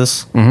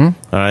consensus. Mm-hmm.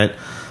 All right,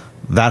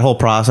 that whole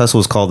process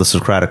was called the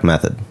Socratic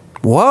method.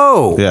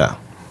 Whoa. Yeah.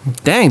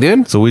 Dang,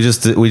 dude. So we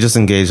just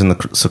engaged in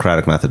the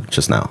Socratic method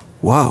just now.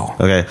 Whoa.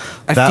 Okay.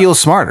 I feel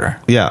smarter.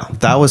 Yeah,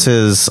 that was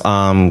his.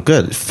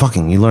 Good.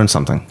 Fucking, you learned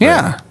something.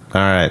 Yeah.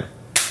 Great. All right.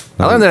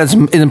 I learned that it's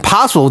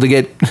impossible to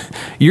get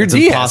your It's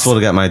DS. impossible to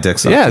get my dick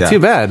sucked. Yeah, too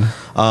bad.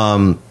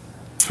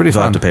 It's pretty So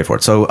I have fun. to pay for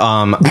it. So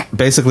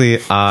basically,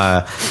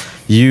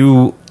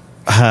 you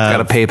have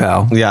Got a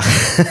PayPal. Yeah.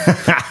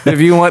 If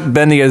you want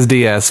Ben Diaz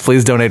DS,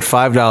 please donate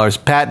 $5.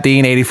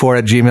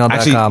 PatDean84@gmail.com.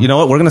 Actually, you know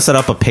what? We're gonna set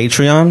up a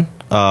Patreon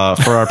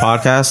for our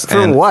podcast. For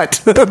and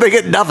what? They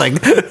get nothing.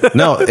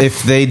 No,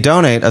 if they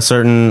donate a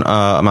certain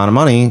amount of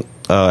money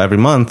every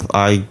month,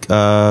 I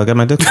get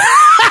my dick.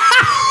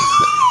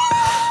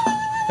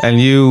 And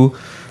you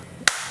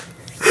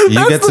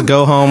get to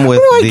go home with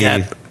What do I the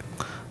get?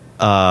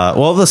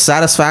 the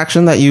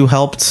satisfaction that you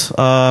helped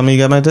me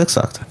get my dick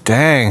sucked.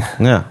 Dang.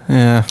 Yeah,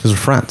 Yeah. because we're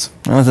friends.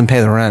 I doesn't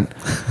pay the rent.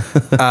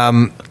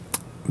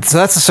 So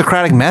that's the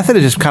Socratic method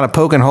of just kind of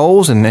poking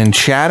holes and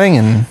chatting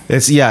and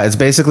It's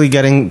basically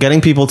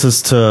getting people to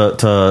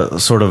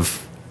sort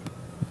of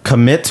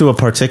commit to a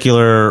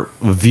particular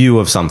view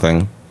of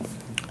something,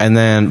 and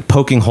then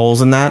poking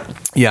holes in that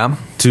yeah.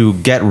 to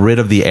get rid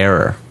of the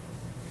error,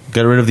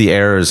 get rid of the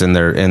errors in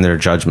their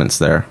judgments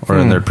there or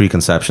in their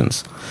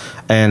preconceptions.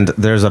 And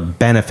there's a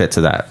benefit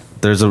to that.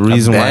 There's a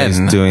reason why he's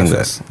doing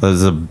this.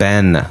 There's a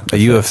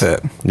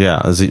UFit.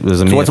 Yeah, there's a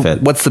So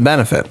benefit. what's the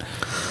benefit?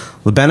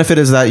 The benefit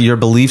is that your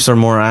beliefs are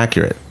more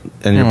accurate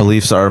and your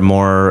beliefs are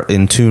more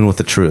in tune with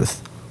the truth.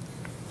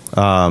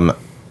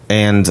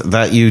 And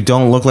that you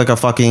don't look like a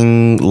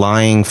fucking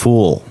lying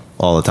fool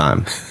all the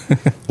time.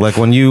 Like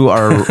when you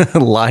are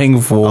Lying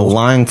a fool.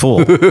 lying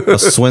fool, a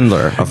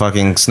swindler, a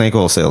fucking snake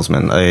oil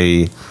salesman,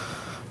 a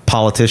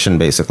politician,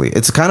 basically.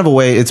 It's kind of a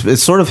way,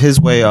 it's sort of his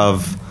way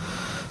of,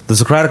 the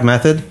Socratic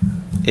method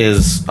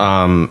is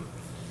a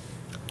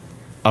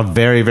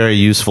very, very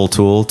useful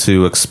tool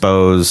to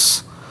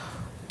expose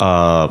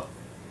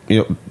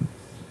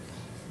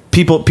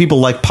people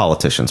like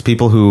politicians,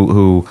 people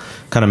who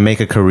kind of make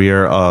a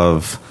career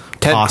of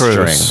Ted posturing.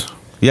 Cruz.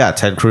 Yeah,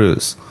 Ted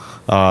Cruz.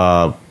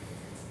 More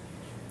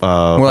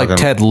like fucking-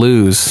 Ted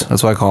Lose.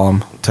 That's what I call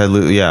him. Ted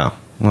Luz, yeah.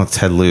 Well,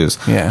 Ted Luz.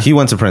 Yeah. He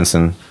went to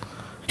Princeton.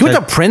 You went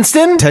to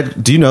Princeton?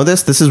 Ted, do you know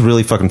this? This is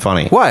really fucking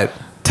funny. What?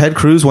 Ted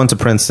Cruz went to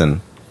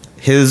Princeton.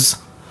 His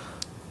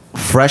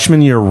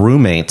freshman year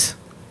roommate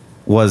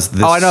was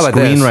this I know about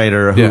this.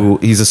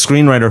 screenwriter he's a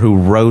screenwriter who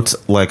wrote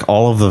like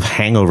all of the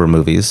Hangover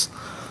movies.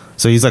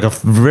 So he's like a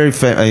very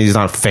he's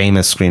not a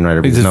famous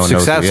screenwriter because He's no one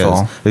knows who he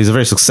successful. is. But he's a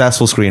very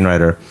successful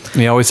screenwriter.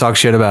 You always talk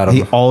shit about him.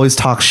 He always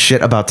talks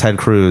shit about Ted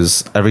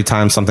Cruz every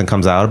time something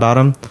comes out about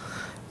him.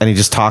 And he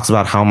just talks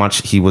about how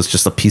much he was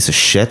just a piece of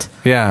shit.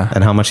 Yeah.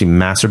 And how much he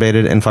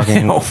masturbated in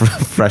fucking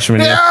freshman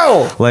year.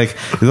 No! Like,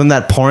 when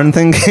that porn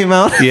thing came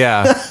out.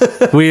 Yeah.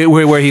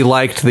 Where he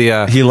liked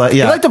the He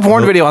liked the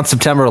porn video on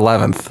September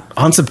 11th.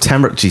 On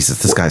September.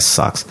 Jesus, this guy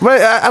sucks.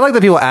 But I like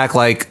that people act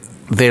like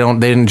they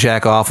didn't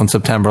jack off on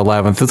September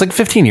 11th. It's like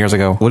 15 years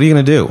ago. What are you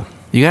going to do?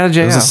 You got to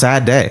jack It was off. a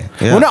sad day.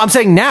 Yeah. Well, no, I'm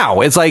saying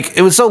now. It's like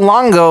it was so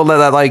long ago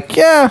that like,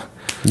 yeah,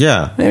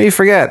 Yeah. maybe you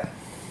forget.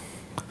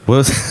 What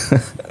was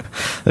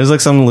there's like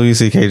some Louis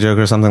C.K. joke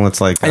or something that's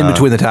like In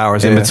Between the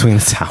Towers, In yeah. Between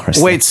the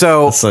Towers. Wait,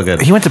 so That's so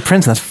good. he went to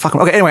Princeton. That's fucking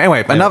okay.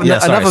 Anyway, enough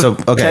sorry. of So,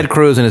 okay. Ted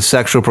Cruz and his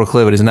sexual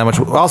proclivities, and that much.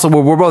 Also,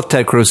 we're both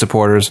Ted Cruz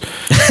supporters.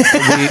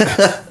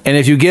 And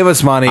if you give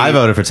us money, I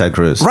voted for Ted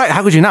Cruz. right?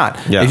 How could you not?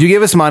 Yeah. If you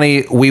give us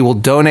money, we will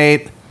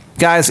donate.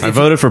 Guys, I if,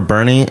 voted for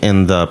Bernie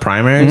in the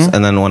primaries,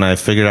 and then when I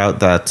figured out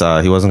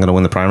that he wasn't going to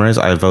win the primaries,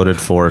 I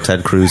voted for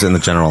Ted Cruz in the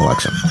general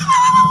election.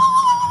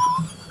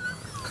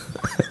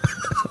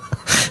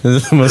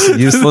 This is the most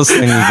useless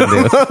thing you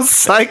can do.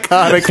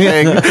 Psychotic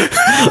thing.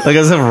 Like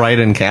as a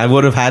write-in candidate. I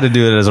would have had to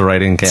do it as a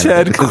write-in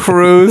candidate. Ted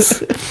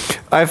Cruz.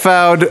 I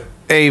found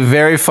a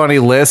very funny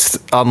list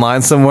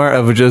online somewhere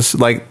of just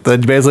like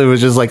that basically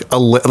was just like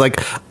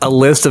a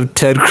list of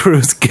Ted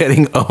Cruz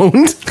getting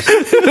owned.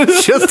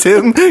 It's just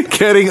him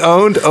getting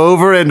owned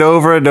over and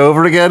over and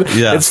over again.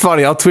 Yeah. It's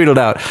funny. I'll tweet it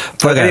out.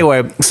 But Okay.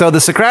 anyway, so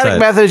the Socratic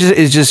method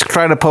is just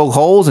trying to poke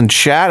holes and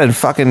chat and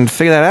fucking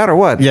figure that out, or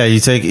what? Yeah,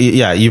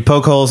 you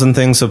poke holes in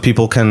things so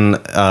people can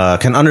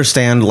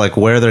understand like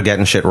where they're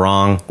getting shit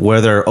wrong,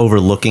 where they're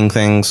overlooking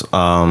things,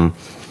 like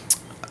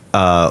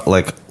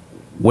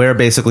where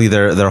basically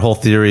their whole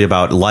theory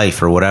about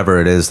life or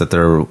whatever it is that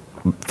they're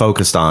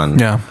focused on,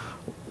 Yeah.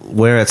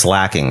 where it's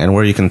lacking and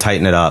where you can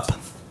tighten it up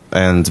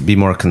and be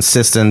more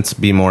consistent,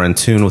 be more in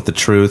tune with the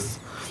truth,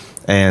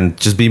 and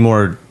just be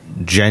more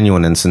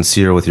genuine and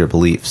sincere with your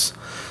beliefs.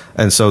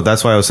 And so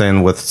that's why I was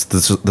saying with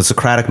the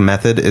Socratic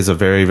method is a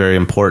very, very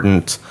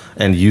important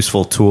and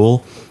useful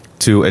tool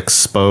to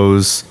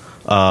expose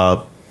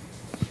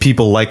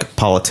people like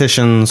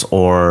politicians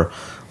or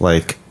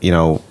like,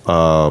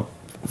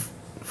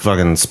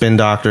 fucking spin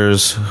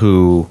doctors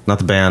who, not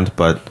the band,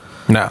 but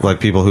No. like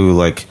people who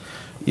like,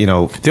 The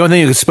only thing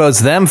you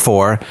expose them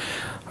for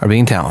are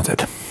being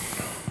talented.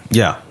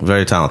 yeah,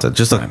 very talented.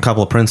 Just a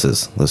couple of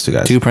princes, those two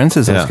guys. Two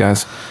princes, those Yeah.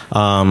 guys.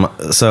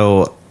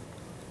 So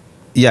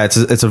yeah,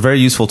 it's a very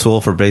useful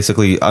tool for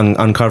basically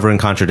uncovering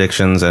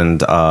contradictions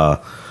and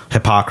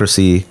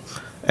hypocrisy,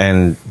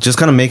 and just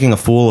kind of making a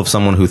fool of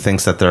someone who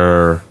thinks that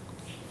they're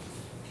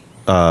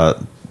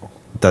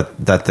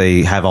that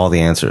they have all the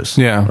answers.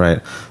 Yeah.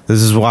 Right.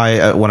 This is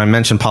why when I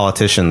mention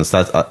politicians,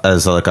 that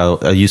as like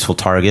a useful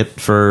target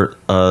for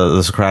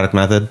the Socratic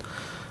method,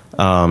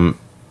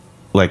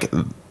 like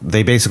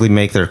they basically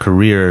make their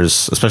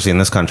careers, especially in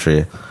this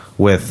country,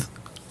 with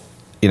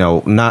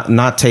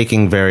not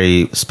taking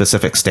very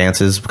specific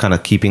stances, kind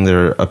of keeping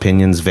their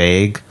opinions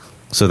vague,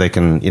 so they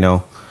can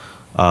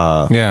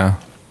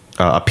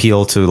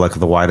appeal to like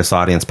the widest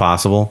audience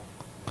possible,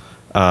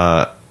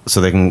 so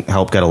they can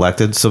help get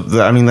elected. So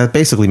that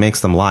basically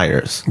makes them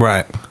liars,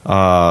 Right.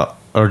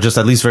 or just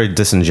at least very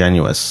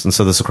disingenuous. And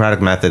so the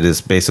Socratic method is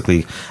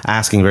basically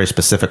asking very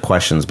specific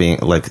questions, being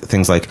like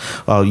things like,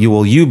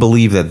 you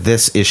believe that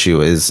this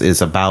issue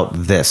is about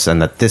this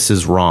and that this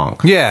is wrong.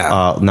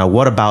 Yeah. Now,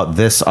 what about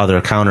this other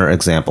counter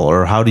example,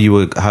 or how do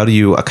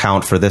you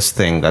account for this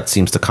thing that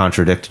seems to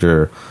contradict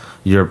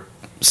your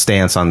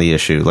stance on the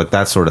issue, like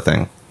that sort of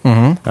thing.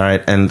 Mm-hmm. All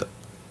right, and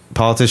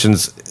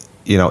politicians,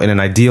 in an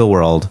ideal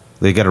world,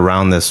 they get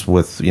around this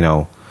with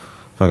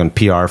fucking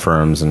PR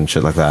firms and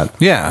shit like that.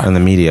 Yeah. And the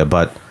media,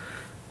 but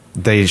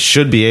they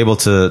should be able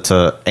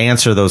to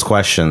answer those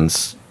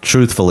questions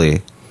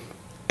truthfully.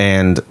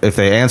 And if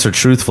they answer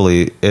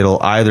truthfully,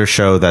 it'll either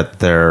show that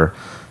their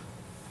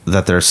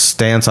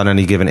stance on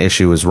any given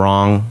issue is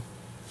wrong,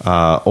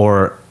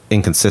 or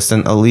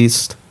inconsistent at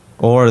least,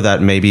 or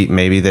that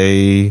maybe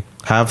they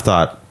have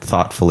thought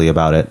thoughtfully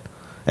about it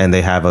and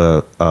they have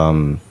a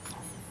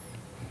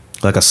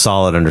like a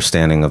solid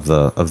understanding of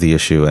the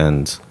issue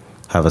and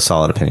have a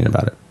solid opinion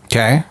about it.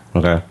 Okay.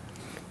 Okay.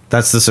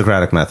 That's the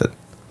Socratic method.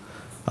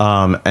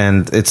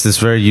 And it's this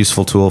very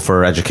useful tool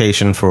for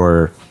education,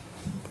 for,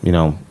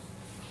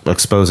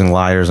 exposing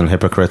liars and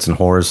hypocrites and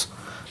whores.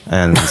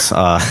 And,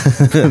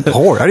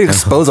 Whore. How do you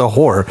expose a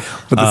whore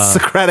with the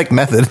Socratic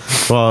method?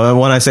 well,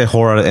 when I say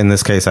whore in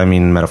this case, I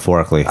mean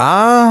metaphorically.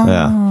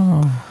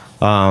 Yeah.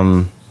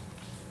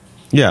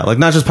 Yeah, like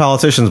not just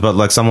politicians, but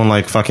like someone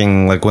like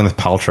fucking like Gwyneth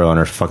Paltrow on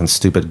her fucking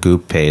stupid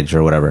Goop page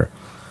or whatever.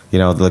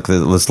 Like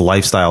this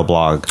lifestyle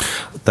blog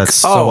that's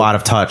so out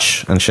of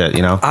touch and shit.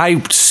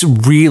 I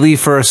really,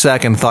 for a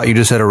second, thought you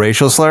just said a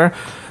racial slur.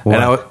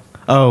 What?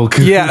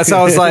 Yeah, so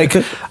I was like,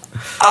 all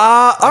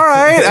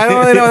right. I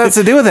don't really know what that's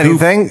to do with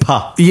anything.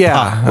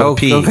 Yeah. Or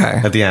P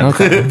okay. at the end.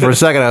 Okay. For a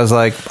second, I was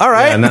like, all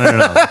right. Yeah,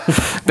 no.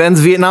 Ben's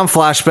Vietnam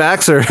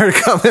flashbacks are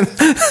coming.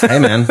 Hey,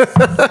 man.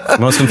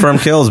 Most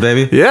confirmed kills,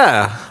 baby.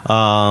 Yeah.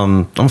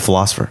 I'm a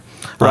philosopher.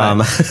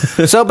 Right.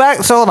 So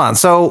hold on.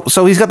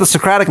 So he's got the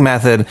Socratic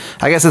method.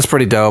 I guess it's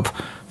pretty dope.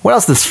 What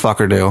else does this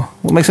fucker do?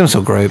 What makes him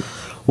so great?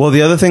 Well,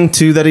 the other thing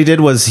too that he did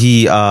was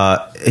he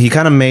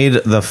kind of made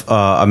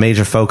a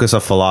major focus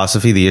of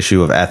philosophy the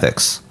issue of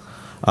ethics.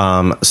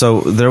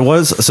 So there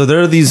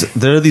are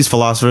these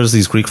philosophers,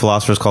 these Greek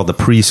philosophers called the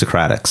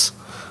pre-Socratics.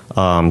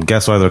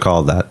 Guess why they're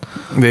called that?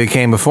 They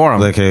came before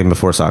him. They came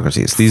before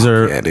Socrates. These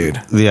are dude.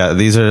 Yeah,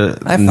 these are.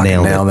 I fucking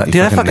nailed that.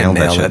 Dude, I fucking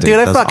nailed that. Dude,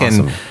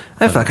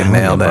 I fucking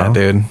nailed that,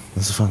 dude.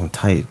 This is fucking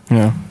tight.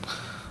 Yeah.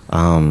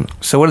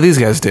 So what do these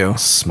guys do?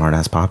 Smart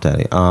ass Pop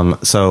Daddy.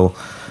 So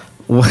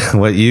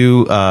what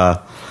you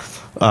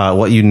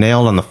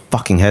nailed on the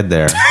fucking head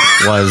there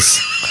was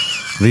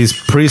these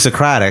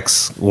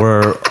pre-Socratics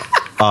were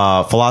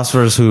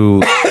philosophers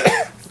who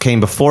came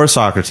before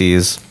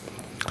Socrates,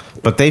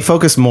 but they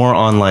focused more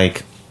on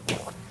like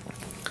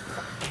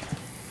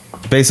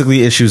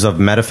basically issues of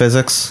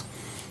metaphysics.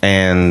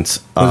 And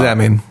What does that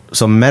mean?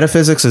 So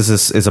metaphysics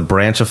is a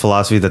branch of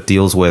philosophy that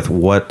deals with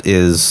what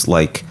is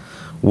like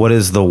what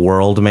is the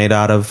world made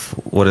out of?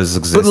 What is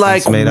existence But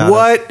like, made out of?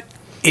 what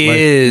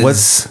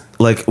is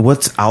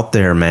What's out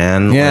there,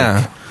 man? Yeah.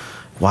 Like,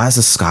 why is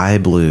the sky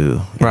blue?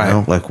 You Right.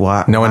 know? Like,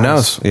 why? No one why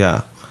knows.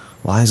 Yeah.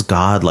 Why is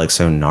God like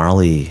so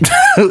gnarly?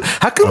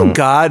 How come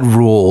God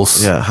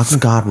rules? Yeah. How come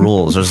God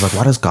rules? There's like,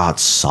 why does God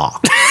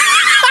sock?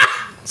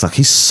 It's like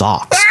he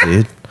socks,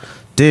 dude.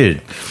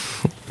 Dude,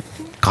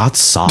 God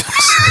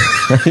socks.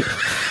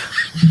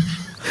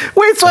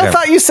 Wait, so I Okay.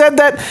 thought you said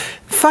that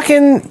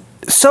fucking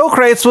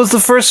Socrates was the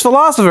first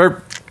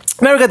philosopher.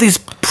 Now we got these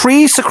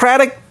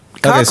pre-Socratic.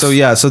 Okay, cucks. so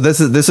yeah, so this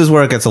is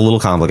where it gets a little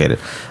complicated.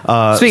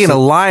 Speaking of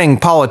lying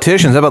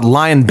politicians, how about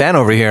Lion Ben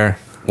over here?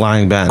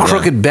 Lying Ben, yeah.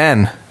 Crooked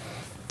Ben.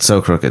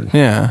 So crooked.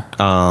 Yeah.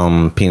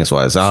 Penis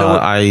wise. So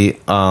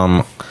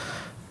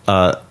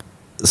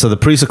So the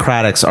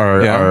pre-Socratics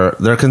Yeah. are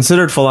they're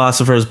considered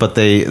philosophers, but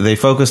they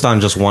focused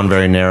on just one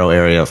very narrow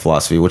area of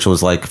philosophy, which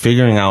was like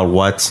figuring out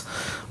what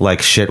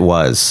like shit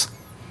was.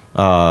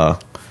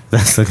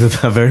 That's like a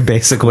very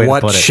basic way What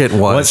to put it. shit was.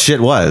 What shit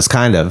was,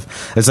 kind of.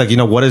 It's like,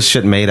 what is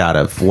shit made out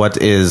of?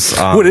 What is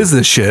What is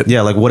this shit?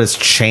 Yeah, like what is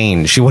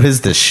change? What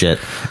is this shit?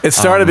 It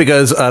started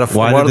because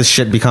Why did this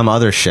shit become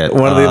other shit?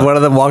 one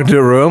of them walked into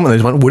a room and they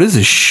just went, "What is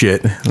this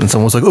shit?" And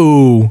someone was like,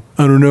 "Oh,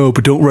 I don't know,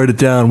 but don't write it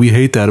down. We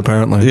hate that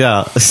apparently."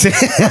 Yeah.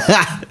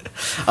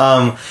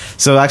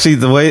 So actually,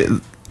 the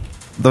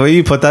way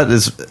you put that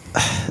is,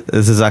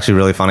 this is actually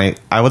really funny.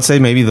 I would say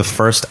maybe the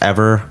first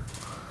ever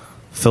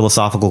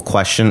philosophical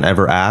question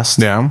ever asked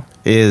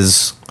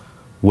is,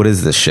 what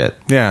is this shit?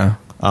 Yeah.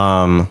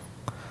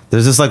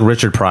 There's this like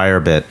Richard Pryor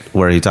bit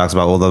where he talks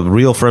about, well, the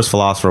real first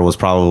philosopher was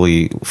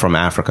probably from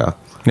Africa.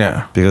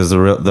 Yeah. Because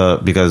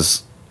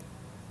because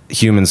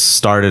humans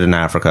started in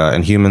Africa,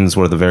 and humans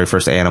were the very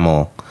first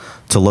animal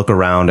to look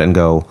around and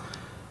go,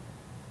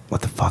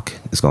 what the fuck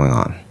is going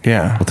on?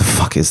 Yeah. What the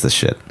fuck is this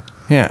shit?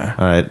 Yeah.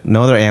 All right.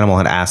 No other animal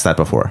had asked that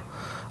before.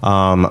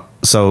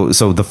 So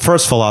the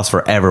first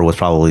philosopher ever was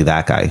probably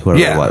that guy, whoever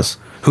it was.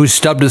 Who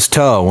stubbed his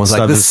toe and was like,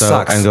 Stubbed "This his toe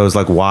sucks." and goes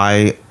like,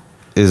 why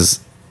is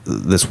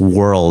this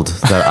world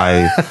that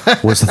I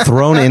was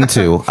thrown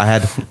into? I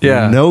had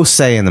Yeah. no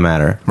say in the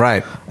matter.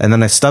 Right. And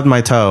then I stubbed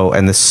my toe,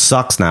 and this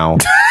sucks now.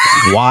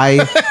 Why?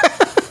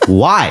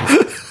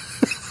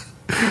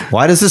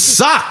 Why does this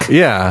suck?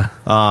 Yeah.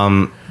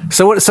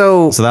 So what?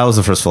 So So that was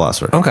the first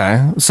philosopher.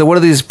 okay. So what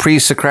do these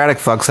pre-Socratic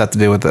fucks have to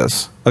do with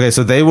this? Okay,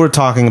 so they were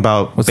talking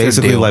about What's their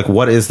basically deal? like,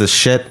 what is this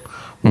shit?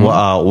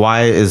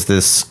 Why is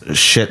this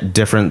shit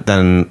different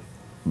than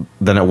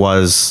it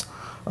was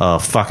a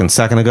fucking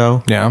second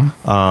ago? Yeah.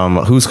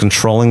 Who's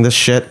controlling this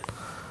shit?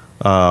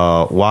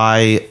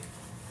 Why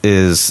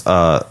is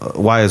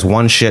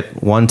one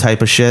shit one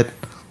type of shit,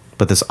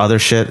 but this other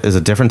shit is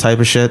a different type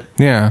of shit?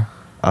 Yeah.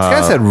 These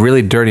guys had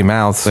really dirty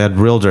mouths. They had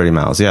real dirty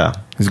mouths. Yeah.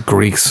 These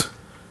Greeks.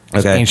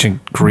 These Okay.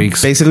 ancient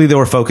Greeks. Basically, they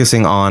were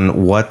focusing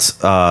on what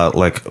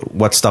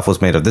stuff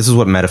was made of. This is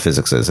what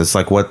metaphysics is. It's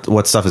like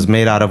what stuff is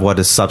made out of. What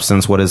is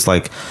substance? What is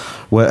like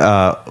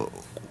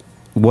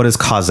what is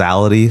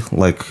causality?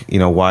 Like,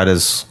 why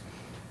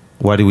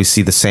do we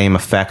see the same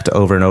effect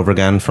over and over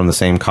again from the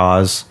same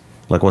cause?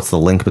 Like, what's the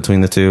link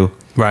between the two?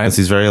 Right. It's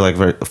these very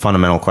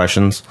fundamental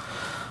questions.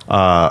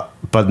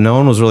 But no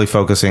one was really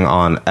focusing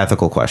on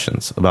ethical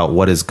questions about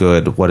what is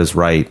good, what is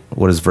right,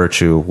 what is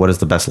virtue, what is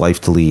the best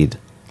life to lead.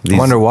 I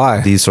wonder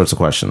why. These sorts of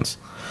questions.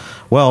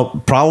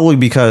 Well, probably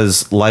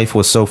because life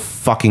was so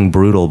fucking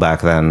brutal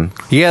back then.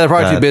 Yeah, they're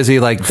probably too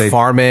that busy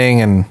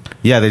farming and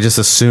Yeah, they just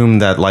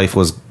assumed that life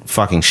was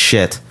fucking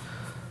shit,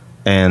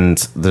 and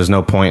there's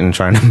no point in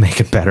trying to make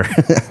it better.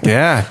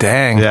 yeah,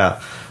 dang. Yeah.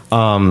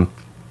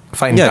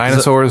 Fighting 'Cause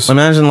dinosaurs.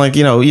 Imagine when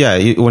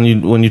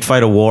you'd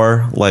fight a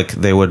war, like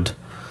they would,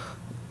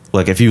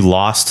 like if you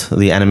lost,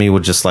 the enemy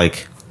would just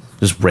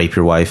rape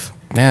your wife.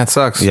 Yeah, it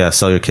sucks. Yeah,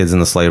 sell your kids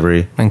into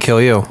slavery. And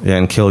kill you. Yeah,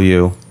 and kill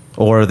you.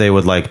 Or they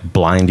would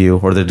blind you,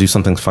 or they'd do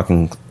something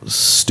fucking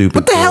stupid.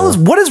 What the hell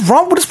what is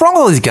wrong with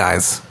all these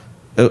guys?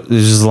 It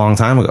was just a long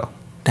time ago.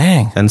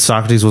 Dang. And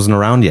Socrates wasn't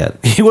around yet.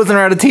 He wasn't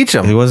around to teach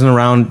them. He wasn't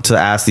around to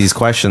ask these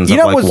questions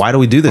why do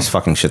we do this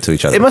fucking shit to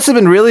each other? It must have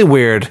been really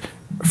weird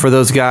for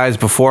those guys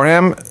before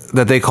him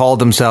that they called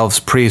themselves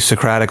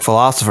pre-Socratic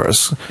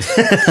philosophers.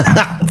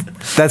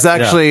 That's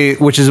actually,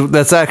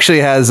 that's actually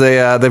has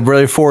they're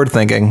really forward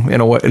thinking in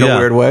a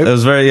weird way. It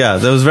was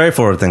very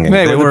forward thinking.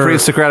 Hey, we're the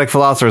pre-Socratic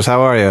philosophers.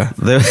 How are you?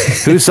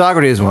 Who's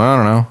Socrates? Well, I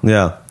don't know.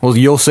 Yeah. Well,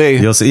 you'll see.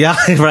 You'll see. Yeah,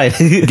 right.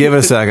 Give it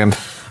a second.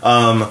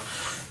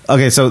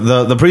 Okay, so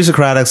the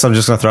pre-Socratics, I'm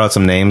just going to throw out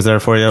some names there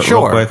for you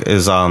Sure. real quick,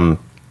 is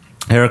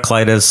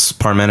Heraclitus,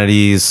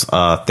 Parmenides,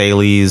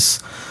 Thales.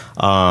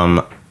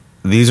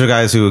 These are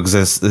guys who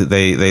exist.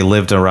 They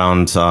lived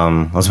around.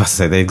 I was about to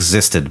say they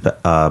existed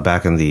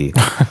back in the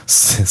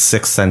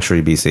 6th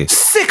century BC.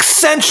 6th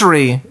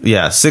century.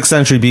 Yeah, 6th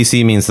century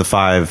BC means the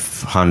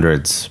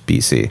 500s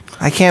BC.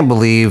 I can't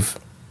believe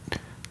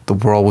the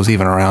world was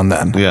even around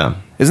then. Yeah,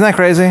 Isn't that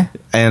crazy?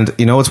 and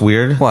you know what's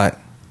weird? What?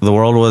 The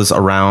world was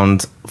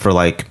around for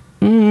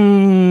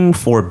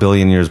 4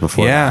 billion years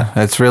before. Yeah,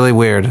 that's really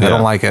weird. I Yeah.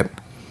 don't like it.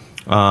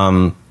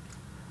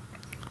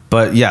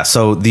 But yeah,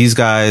 so these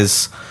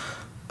guys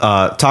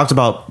talked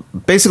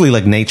about basically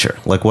like nature,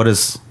 like what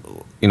is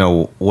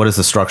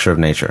the structure of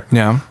nature.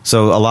 Yeah.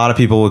 So a lot of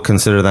people would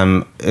consider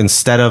them,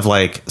 instead of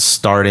like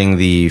starting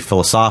the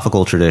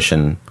philosophical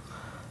tradition,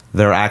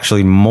 they're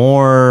actually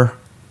more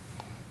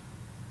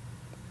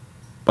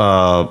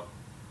they're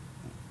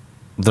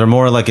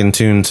more like in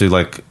tune to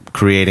like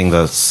creating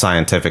the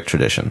scientific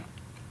tradition.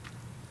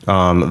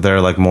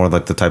 They're like more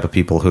like the type of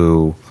people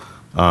who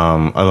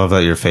I love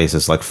that your face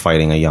is like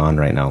fighting a yawn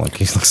right now. Like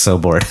you look so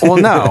bored. Well,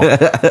 no.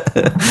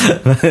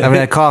 I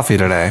had coffee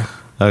today.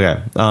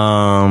 Okay.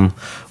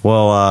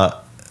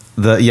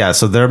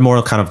 So they're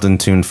more kind of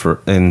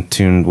in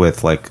tune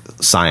with like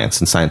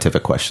science and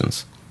scientific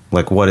questions.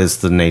 Like what is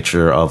the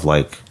nature of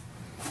like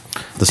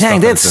the Dang, stuff they that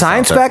had exists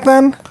science out there? back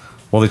then?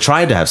 Well, they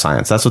tried to have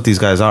science. That's what these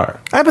guys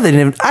are. I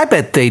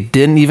bet they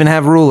didn't even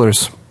have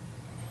rulers.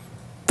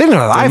 They didn't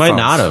have They iPhones. might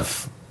not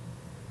have.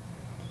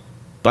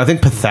 But I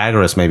think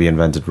Pythagoras maybe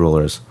invented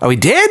rulers. Oh, he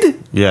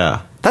did?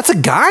 Yeah. That's a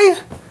guy?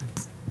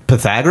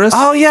 Pythagoras?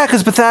 Oh, yeah,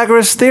 because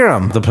Pythagoras'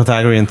 theorem. The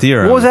Pythagorean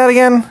theorem. What was that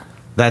again?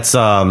 That's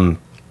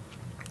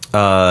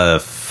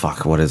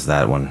fuck, what is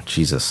that one?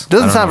 Jesus.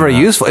 Doesn't sound very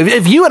useful.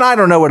 If you and I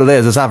don't know what it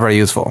is, it's not very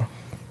useful.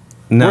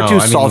 No, We're two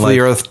salt of the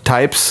earth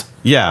types.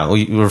 Yeah,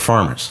 we're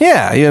farmers.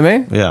 Yeah, you know what I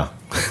mean? Yeah.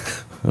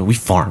 We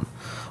farm.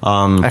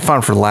 I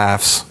farm for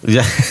laughs.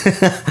 Yeah.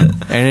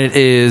 And it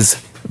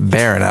is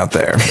barren out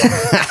there.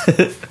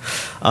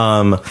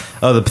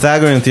 The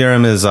Pythagorean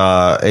theorem is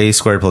a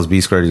squared plus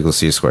b squared equals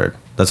c squared.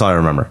 That's all I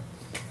remember.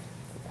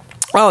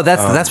 Oh,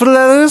 that's what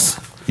that is?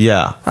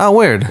 Yeah. Oh,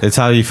 weird. It's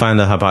how you find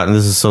the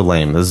hypotenuse. This is so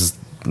lame. This is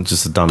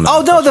just a dumb.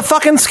 Oh, no, the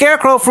fucking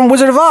scarecrow from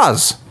Wizard of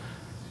Oz.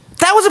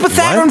 That was a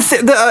Pythagorean...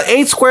 What?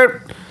 8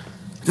 squared...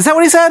 Is that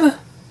what he said?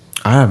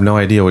 I have no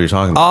idea what you're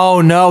talking about.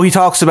 Oh, no, he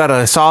talks about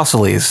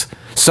isosceles.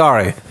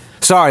 Sorry,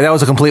 that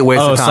was a complete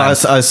waste of time.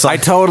 I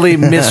totally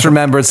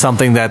misremembered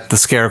something that the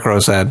scarecrow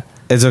said.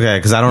 It's okay,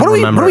 because I don't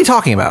remember. What are we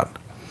talking about?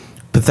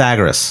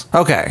 Pythagoras.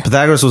 Okay.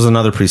 Pythagoras was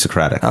another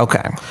pre-Socratic.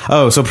 Okay.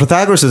 Oh, so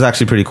Pythagoras is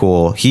actually pretty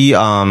cool. He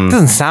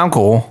Doesn't sound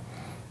cool.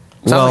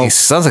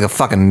 Sounds like a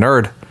fucking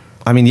nerd.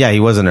 I mean, yeah, he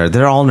was a nerd.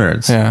 They're all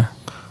nerds. Yeah.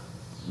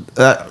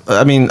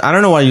 I mean, I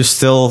don't know why you're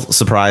still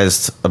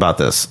surprised about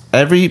this.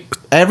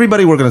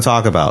 Everybody we're going to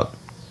talk about,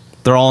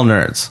 they're all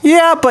nerds.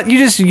 Yeah, but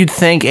you'd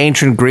think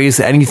ancient Greece,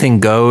 anything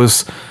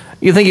goes.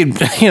 You think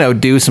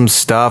you'd do some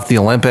stuff, the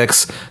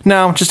Olympics.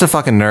 No, just a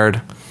fucking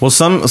nerd. Well,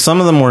 some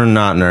of them were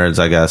not nerds,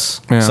 I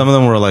guess. Yeah. Some of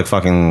them were like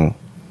fucking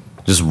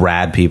just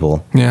rad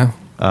people. Yeah.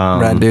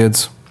 Rad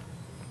dudes.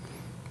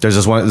 There's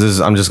this one.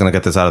 I'm just going to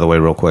get this out of the way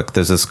real quick.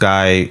 There's this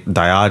guy,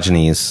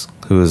 Diogenes,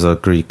 who is a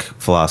Greek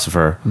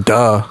philosopher.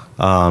 Duh.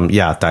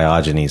 Yeah,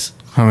 Diogenes.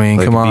 I mean,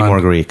 like, come on. Be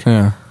more Greek.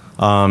 Yeah.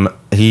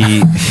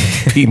 He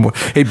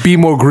be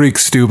more Greek,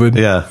 stupid.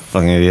 Yeah,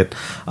 fucking idiot.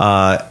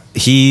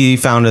 He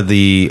founded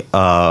the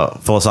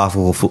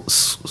philosophical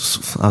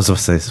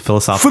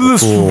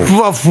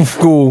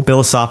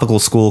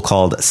school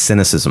called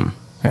Cynicism.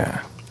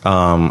 Yeah.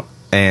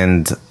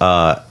 And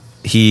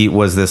he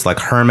was this like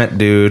hermit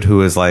dude who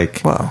was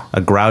like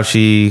a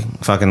grouchy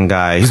fucking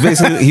guy.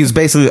 He's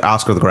basically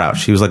Oscar the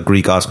Grouch. He was like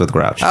Greek Oscar the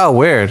Grouch. Oh,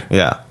 weird.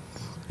 Yeah,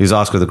 he's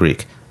Oscar the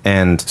Greek.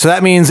 And so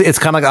that means it's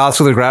kind of like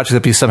Oscar the Grouch,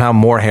 except he's somehow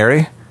more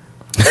hairy.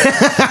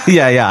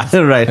 yeah,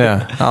 right.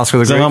 Yeah, Oscar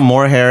the Greek. Somehow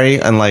more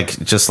hairy and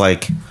just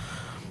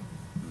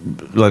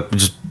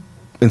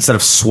instead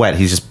of sweat,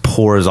 he just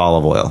pours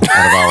olive oil out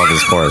of all of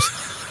his pores.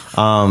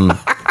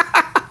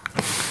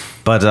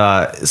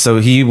 So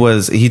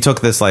he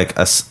took this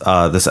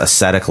this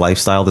ascetic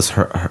lifestyle,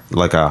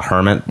 like a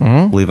hermit,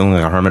 living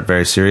like a hermit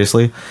very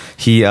seriously.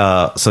 He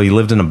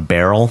lived in a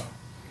barrel.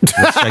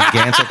 This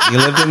gigantic. He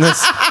lived in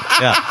this.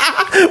 Yeah.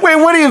 Wait,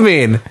 what do you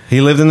mean? He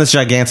lived in this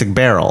gigantic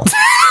barrel.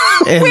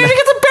 Where did he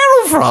get the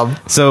barrel from?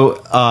 So,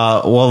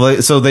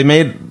 they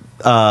made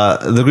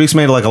the Greeks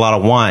made like a lot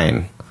of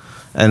wine,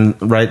 and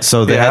right.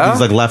 So they had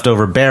these like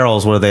leftover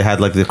barrels where they had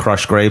like the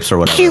crushed grapes or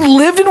whatever. He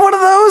lived in one of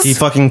those. He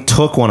fucking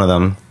took one of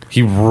them.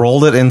 He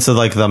rolled it into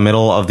like the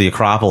middle of the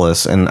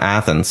Acropolis in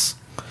Athens,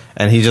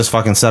 and he just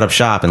fucking set up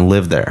shop and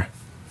lived there.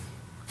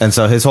 And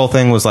so his whole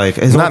thing was like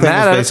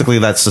basically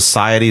that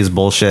society is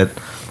bullshit.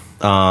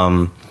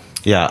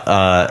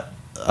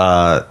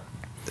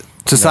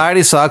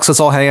 Society sucks.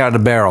 Let's all hang out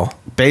in a barrel.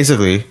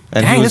 Basically.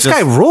 And dang, this guy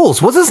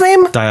rules. What's his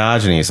name?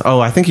 Diogenes. Oh,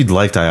 I think you'd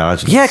like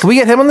Diogenes. Yeah, can we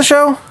get him on the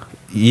show?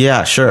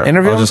 Yeah, sure.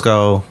 Interview I'll him? just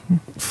go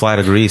fly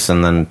to Greece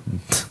and then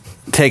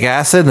take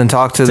acid and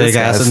talk to this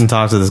guy. and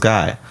talk to this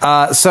guy.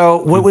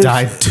 Who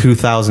died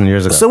 2,000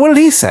 years ago. So what did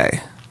he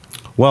say?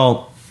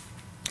 Well,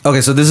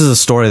 okay, so this is a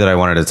story that I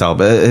wanted to tell,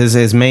 but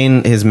his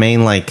main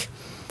like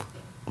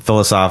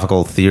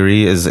philosophical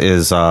theory is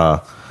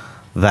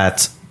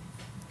that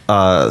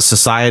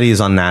society is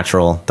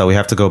unnatural, that we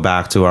have to go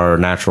back to our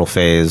natural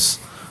phase,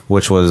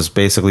 which was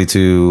basically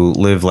to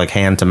live like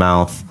hand to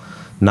mouth,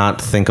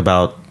 not think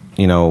about,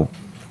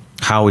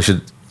 how we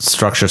should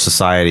structure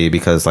society,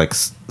 because like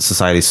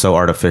society is so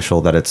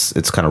artificial that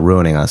it's kind of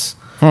ruining us.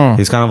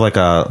 He's kind of like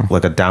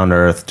a down to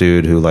earth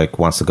dude who like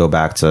wants to go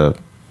back to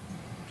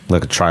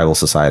like a tribal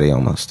society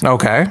almost.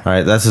 Okay. All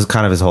right, that's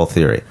kind of his whole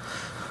theory.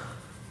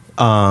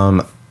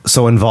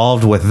 So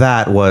involved with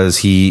that was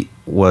he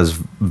was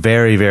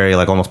very, very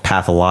like almost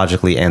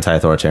pathologically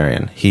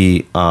anti-authoritarian.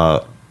 He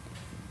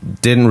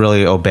didn't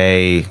really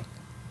obey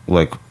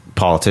like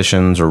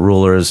politicians or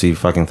rulers. He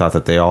fucking thought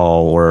that they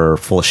all were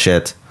full of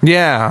shit.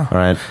 Yeah. All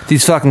right.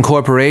 These fucking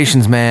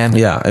corporations, man.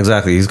 Yeah,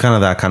 exactly. He's kind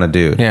of that kind of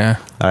dude. Yeah.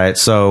 All right.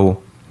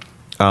 So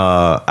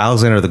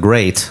Alexander the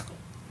Great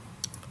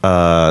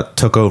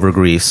took over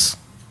Greece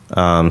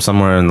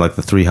somewhere in like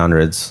the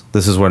 300s.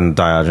 This is when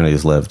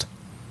Diogenes lived.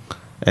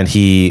 And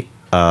he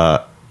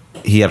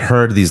had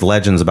heard these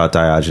legends about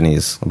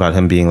Diogenes, about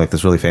him being like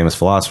this really famous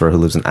philosopher who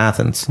lives in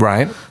Athens.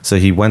 Right. So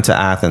he went to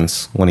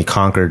Athens when he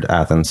conquered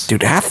Athens.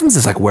 Dude, Athens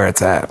is like where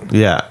it's at.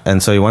 Yeah,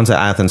 and so he went to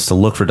Athens to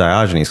look for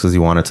Diogenes because he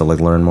wanted to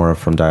like learn more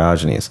from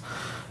Diogenes.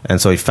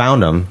 And so he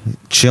found him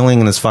chilling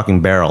in his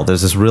fucking barrel.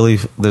 There's this really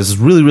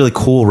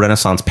cool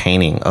Renaissance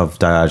painting of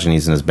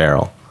Diogenes in his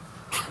barrel.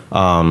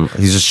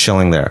 He's just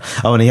chilling there.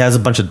 Oh, and he has a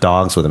bunch of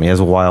dogs with him. He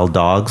has wild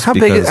dogs. How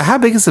big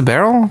is the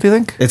barrel, do you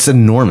think? It's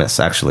enormous,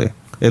 actually.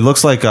 It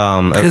looks like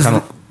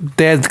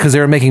because they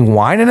were making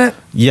wine in it?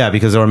 Yeah,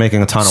 because they were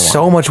making a ton of wine.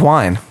 So much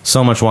wine.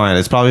 So much wine.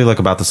 It's probably like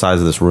about the size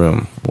of this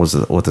room. With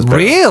this barrel.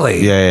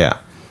 Really? Yeah.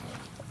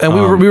 And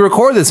we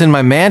record this in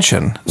my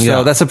mansion,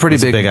 so that's a pretty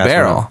big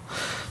barrel.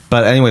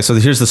 But anyway, so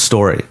here's the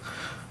story.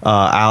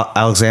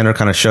 Alexander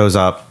kind of shows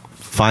up,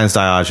 finds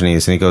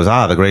Diogenes, and he goes,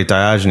 the great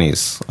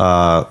Diogenes.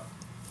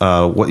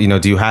 What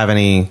do you have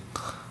any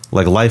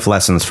like life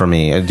lessons for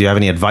me? Do you have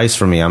any advice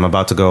for me? I'm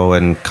about to go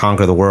and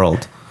conquer the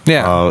world.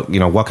 Yeah.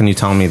 What can you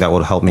tell me that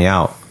will help me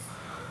out?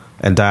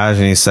 And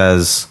Diogenes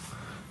says,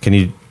 can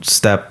you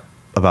step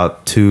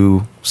about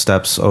 2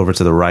 steps over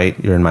to the right?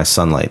 You're in my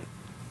sunlight.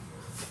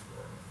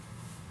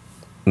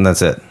 And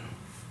that's it.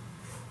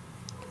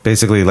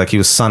 Basically, like he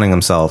was sunning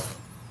himself.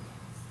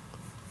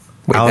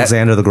 Wait,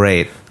 Alexander the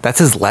Great. That's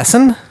his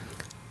lesson?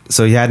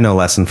 So he had no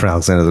lesson for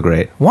Alexander the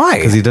Great. Why?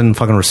 Because he didn't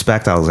fucking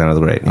respect Alexander the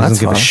Great. He doesn't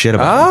give a shit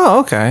about him. Oh,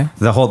 okay.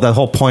 The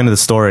whole point of the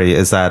story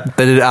is that...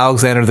 But did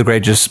Alexander the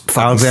Great just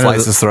fucking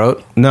slice his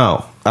throat?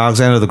 No.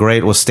 Alexander the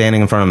Great was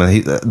standing in front of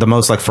him. The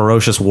most like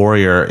ferocious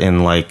warrior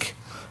in like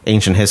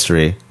ancient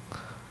history.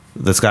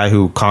 This guy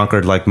who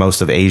conquered like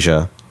most of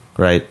Asia,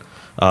 right?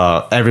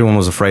 Everyone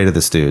was afraid of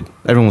this dude.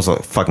 Everyone was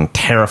like fucking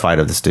terrified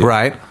of this dude.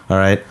 Right. All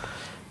right.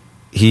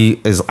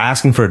 He is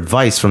asking for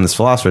advice from this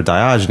philosopher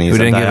Diogenes,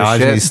 and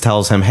Diogenes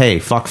tells him, "Hey,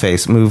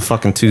 fuckface, move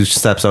fucking 2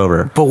 steps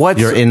over. But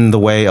you're in the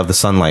way of the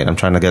sunlight. I'm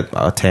trying to get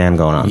a tan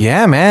going on."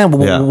 Yeah, man.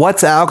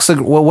 What's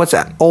what's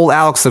old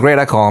Alex the Great?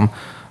 I call him.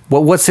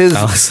 What's his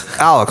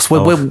Alex?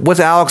 What's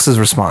Alex's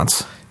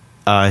response?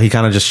 He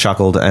kind of just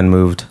chuckled and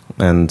moved,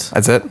 and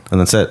that's it.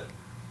 And that's it.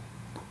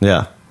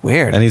 Yeah.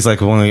 Weird. And he's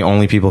like one of the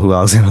only people who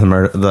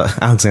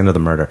Alexander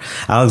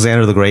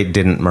the Great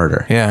didn't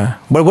murder. Yeah.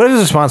 But what if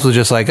his response was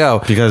just like,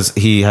 because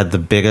he had the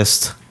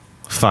biggest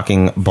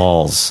fucking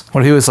balls.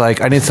 What if he was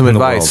like, I need some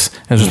advice?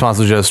 And his response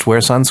was just, wear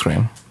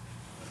sunscreen.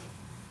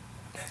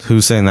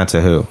 Who's saying that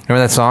to who? Remember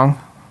that song?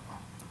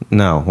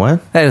 No.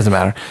 What? That doesn't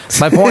matter.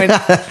 My point,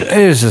 it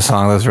is a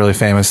song that's really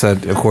famous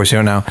that, of course, you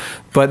don't know.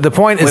 But the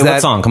point is that...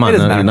 what song? Come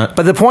on.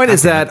 But the point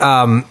is that...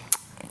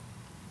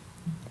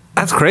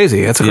 that's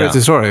crazy. That's a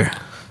crazy story.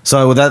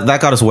 So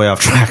that got us way off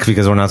track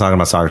because we're not talking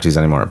about Socrates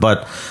anymore.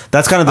 But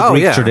that's kind of the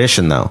Greek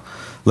tradition, though.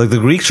 Like, the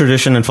Greek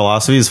tradition in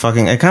philosophy is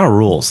fucking... It kind of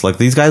rules. Like,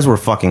 these guys were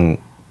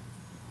fucking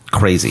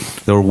crazy.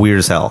 They were weird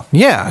as hell.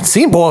 Yeah. It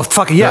seemed... Well,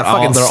 fucking... Yeah,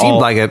 fucking seemed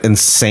like it.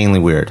 Insanely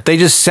weird. They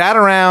just sat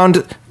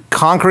around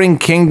conquering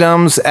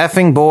kingdoms,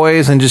 effing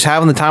boys, and just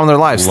having the time of their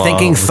lives.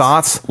 Thinking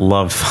thoughts.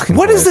 Loved fucking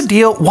What is the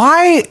deal?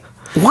 Why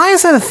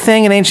is that a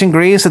thing in ancient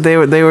Greece that they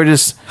were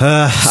just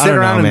sit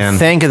around and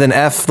think and then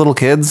F little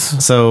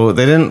kids? So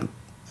they didn't...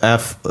 I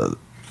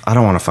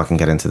don't want to fucking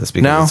get into this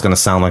because it's going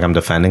to sound like I'm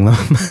defending them.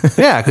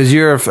 Yeah, because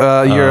you're a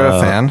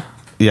fan.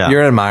 Yeah,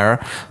 you're an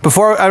admirer.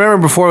 I remember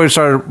before we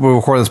started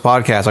recording this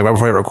podcast, like right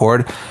before we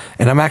record,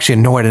 and I'm actually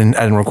annoyed I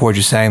didn't record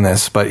you saying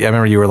this, but I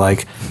remember you were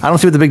like, I don't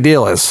see what the big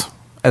deal is.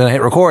 And then I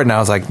hit record, and I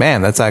was like,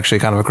 man, that's actually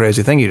kind of a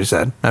crazy thing you just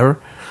said.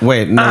 Remember?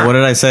 Wait, no, what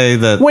did I say?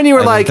 That when you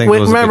were like,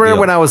 remember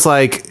when I was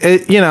like,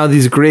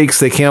 these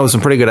Greeks, they came up with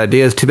some pretty good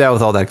ideas. Too bad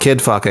with all that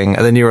kid fucking.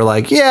 And then you were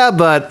like, yeah,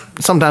 but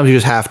sometimes you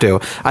just have to.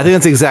 I think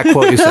that's the exact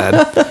quote you said.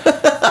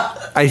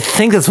 I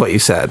think that's what you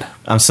said.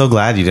 I'm so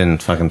glad you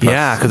didn't fucking press,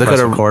 yeah, because I could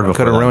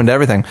have ruined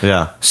everything.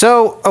 Yeah.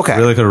 So, okay.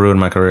 Really could have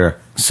ruined my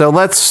career. So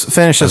let's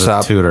finish this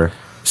up. Tutor.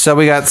 So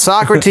we got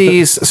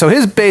Socrates. So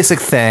his basic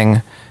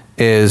thing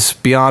is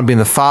beyond being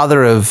the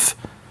father of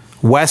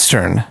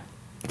Western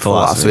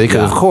philosophy,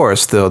 because of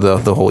course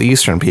the whole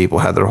Eastern people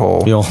had their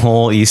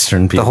whole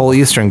Eastern people, the whole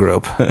Eastern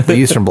group, the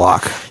Eastern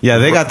bloc. Yeah,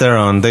 they got their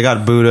own. They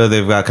got Buddha.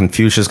 They've got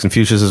Confucius.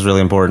 Confucius is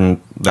really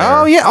important. There.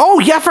 Oh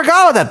yeah, I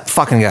forgot about that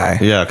fucking guy.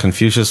 Yeah,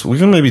 Confucius. We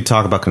can maybe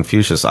talk about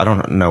Confucius. I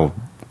don't know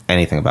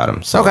anything about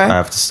him, so I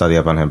have to study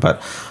up on him.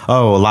 But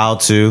Lao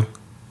Tzu.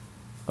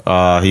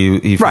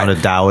 He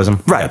founded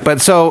Taoism. Right,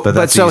 but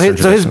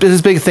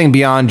his big thing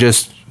beyond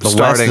just the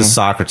West is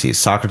Socrates.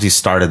 Socrates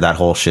started that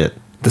whole shit.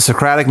 The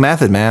Socratic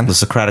method, man. The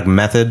Socratic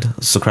method,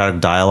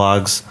 Socratic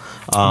dialogues.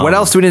 What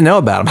else do we need to know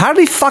about him? How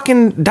did he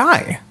fucking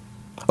die?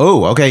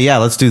 Oh, okay, yeah,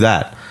 let's do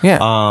that.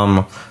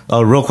 Yeah.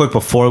 Real quick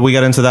before we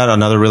get into that,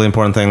 another really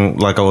important thing,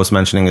 like I was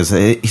mentioning, is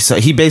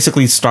he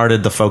basically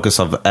started the focus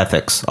of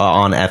ethics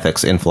on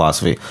ethics in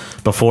philosophy.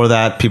 Before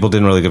that, people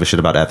didn't really give a shit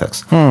about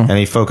ethics, and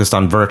he focused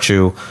on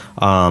virtue.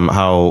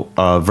 How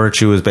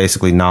virtue is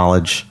basically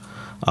knowledge.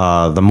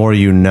 The more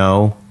you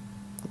know,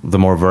 the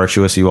more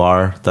virtuous you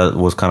are. That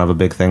was kind of a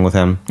big thing with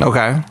him.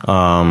 Okay.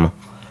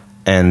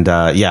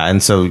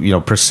 And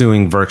so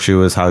pursuing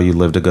virtue is how you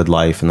lived a good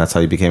life, and that's how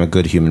you became a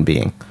good human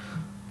being.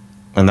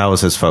 And that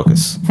was his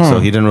focus. So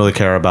he didn't really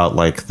care about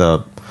like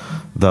the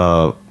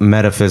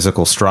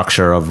metaphysical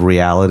structure of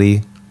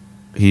reality.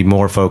 He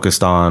more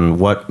focused on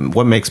what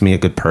makes me a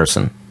good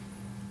person.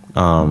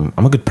 I'm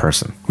a good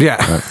person. Yeah.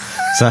 Right?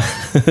 So,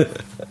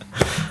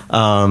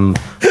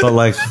 but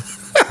like,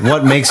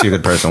 what makes you a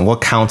good person?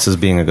 What counts as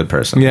being a good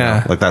person?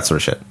 Yeah. Like that sort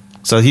of shit.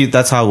 So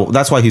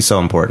that's why he's so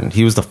important.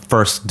 He was the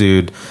first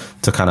dude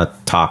to kind of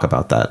talk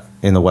about that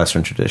in the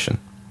Western tradition.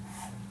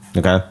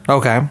 Okay.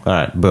 Okay. All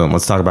right. Boom.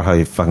 Let's talk about how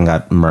he fucking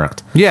got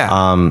murked.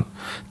 Yeah.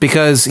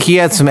 Because he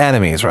had some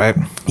enemies, right?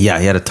 Yeah,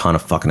 he had a ton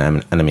of fucking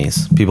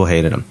enemies. People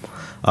hated him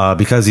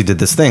because he did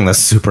this thing that's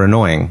super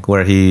annoying,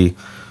 where he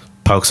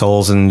pokes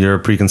holes in your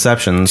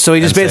preconceptions. So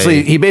he just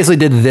basically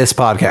did this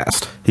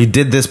podcast. He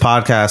did this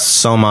podcast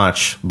so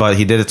much, but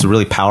he did it to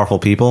really powerful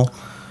people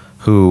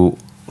who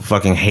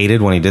fucking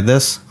hated when he did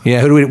this. Yeah,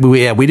 who do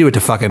we do it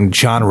to fucking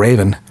John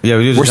Raven. Yeah,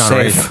 we do it to We're John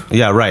safe. Raven.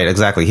 Yeah, right,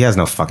 exactly. He has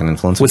no fucking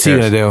influence. What's he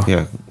gonna do?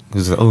 Yeah.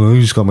 He's like, I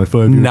just got my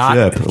 5 year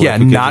Not chip.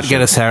 not get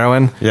us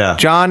heroin. Yeah.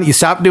 John, you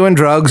stop doing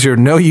drugs. You're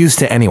no use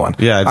to anyone.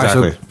 Yeah, All right,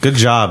 exactly. so- Good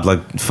job.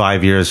 Like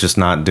 5 years just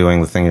not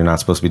doing the thing you're not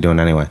supposed to be doing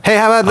anyway. hey,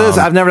 how about this?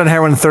 I've never done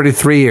heroin in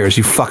 33 years.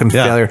 You fucking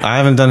Yeah, failure. I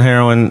haven't done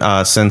heroin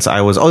since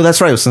I was. Oh,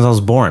 that's right. Since I was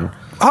born.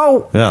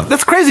 Oh, Yeah.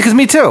 that's crazy because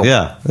me too.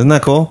 Yeah, isn't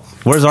that cool?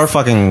 Where's our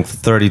fucking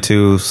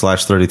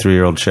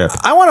 32/33-year-old chip?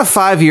 I want a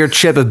 5-year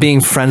chip of being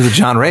friends with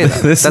John Raven.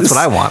 That's what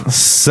I want.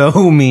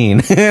 So mean.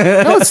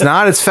 No, it's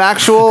not. It's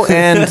factual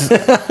and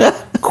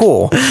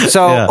cool.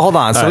 So Yeah. hold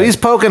on. So All right. he's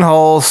poking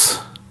holes.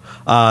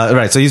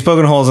 Right. So he's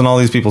poking holes in all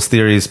these people's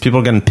theories. People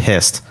are getting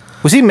pissed.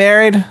 Was he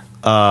married?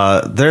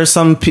 There's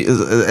some.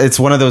 It's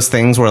one of those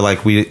things where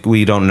like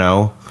we don't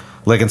know.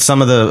 Like in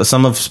some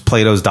of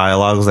Plato's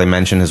dialogues, they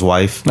mention his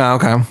wife, Oh,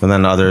 okay. and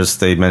then others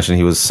they mention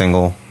he was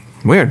single,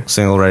 Weird.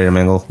 ready to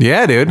mingle.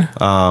 Yeah, dude.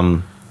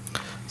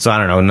 So I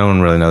don't know. No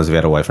one really knows if he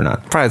had a wife or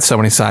not. Probably had so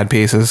many side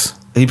pieces.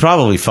 He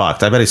probably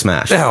fucked. I bet he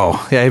smashed.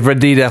 Oh, yeah. He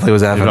definitely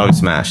was effing. He probably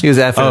smashed. He was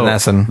effing and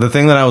essing. The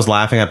thing that I was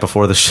laughing at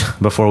before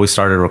before we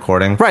started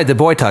recording. Right, the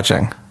boy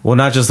touching. Well,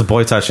 not just the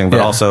boy touching, but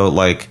Yeah. also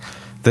like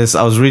this.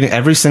 I was reading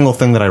every single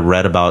thing that I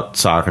read about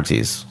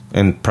Socrates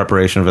in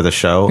preparation for the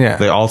show. Yeah.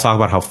 They all talk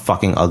about how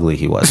fucking ugly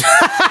he was.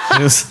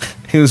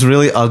 he was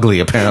really ugly,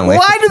 apparently.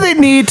 Why do they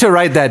need to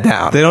write that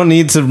down? They don't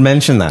need to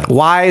mention that.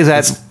 Why is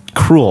that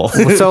Cruel.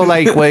 so?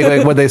 Like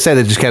what they said,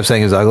 they just kept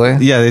saying he was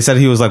ugly. Yeah, they said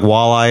he was like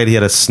wall-eyed. He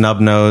had a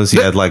snub nose.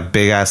 He had like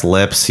big-ass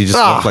lips. He just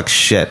Ah. looked like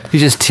shit. He's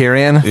just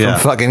Tyrion Yeah.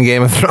 from fucking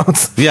Game of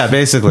Thrones. Yeah,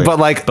 basically. but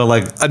like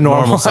a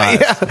normal size.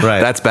 Yeah,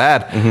 Right. That's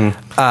bad.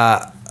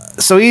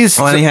 So he's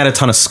Well, and he had a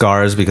ton of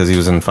scars because he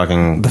was in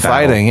fucking the battle.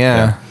 fighting.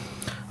 Yeah.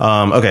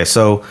 Okay,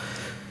 so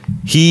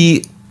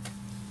he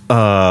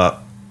was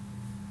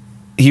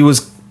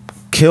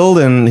killed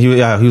and he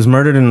was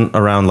murdered in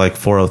around like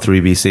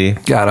 403 BC.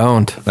 Got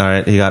owned. All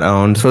right, he got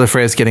owned. That's where the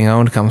phrase "getting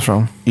owned" comes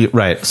from.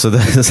 Right. So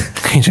this,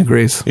 Ancient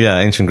Greece. yeah,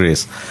 ancient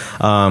Greece.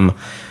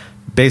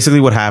 Basically,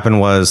 what happened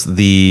was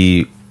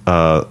the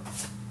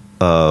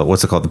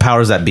what's it called? The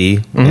powers that be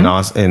in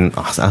Austin,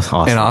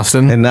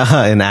 Austin? in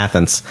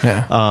Athens.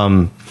 Yeah.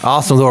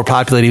 Austin was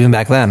overpopulated even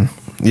back then.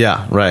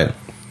 Yeah, right.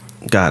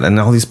 God, and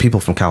all these people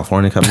from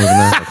California come moving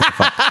there. Like, what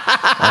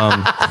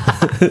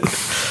the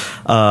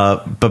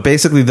fuck? But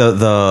basically,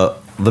 the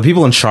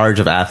people in charge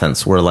of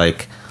Athens were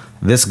like,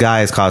 this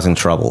guy is causing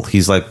trouble.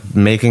 He's like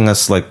making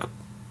us like,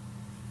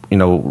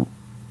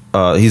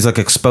 he's like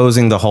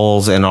exposing the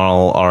holes in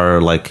all our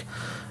like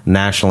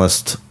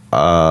nationalist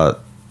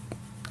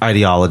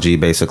ideology.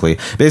 Basically,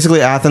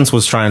 Athens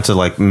was trying to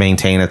like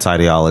maintain its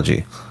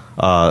ideology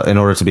in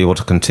order to be able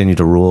to continue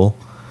to rule,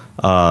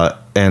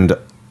 and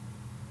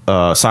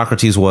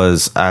Socrates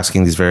was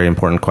asking these very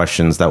important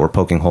questions that were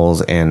poking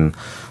holes in,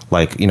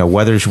 like,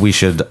 whether we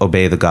should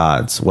obey the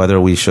gods, whether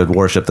we should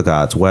worship the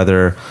gods,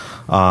 whether,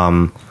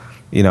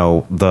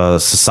 the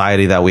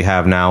society that we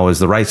have now is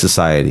the right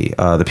society.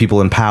 The people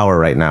in power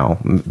right now,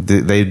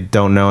 they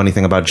don't know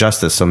anything about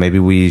justice, so maybe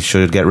we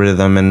should get rid of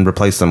them and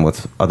replace them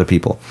with other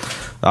people.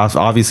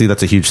 Obviously,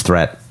 that's a huge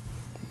threat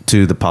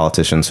to the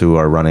politicians who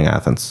are running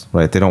Athens,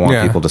 right? They don't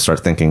want people to start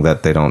thinking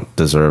that they don't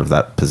deserve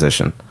that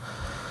position.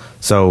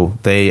 So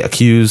they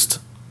accused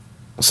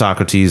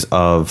Socrates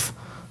of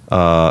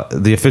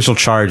the official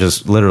charge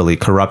is literally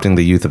corrupting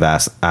the youth of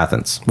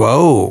Athens.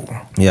 Whoa.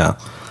 Yeah,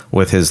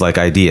 with his like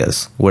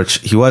ideas, which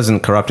he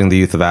wasn't corrupting the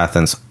youth of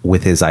Athens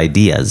with his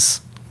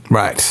ideas.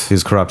 Right. He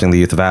was corrupting the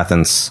youth of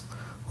Athens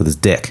with his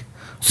dick,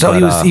 So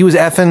But, he was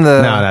effing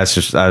the.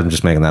 No, I'm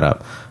just making that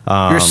up.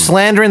 You're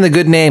slandering the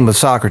good name of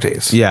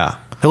Socrates. Yeah.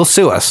 He'll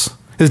sue us.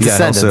 His Yeah,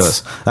 he'll descendants.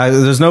 sue us.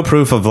 There's no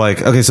proof of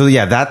like, okay, so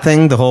yeah, that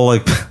thing, the whole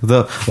like,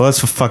 let's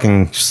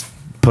fucking just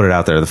put it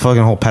out there. The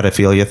fucking whole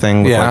pedophilia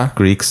thing with Yeah. like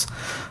Greeks.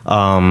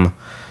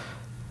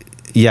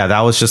 Yeah, that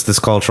was just this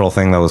cultural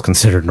thing that was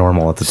considered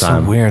normal at the So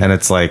time. weird. And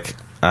it's like,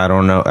 I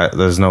don't know,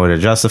 there's no way to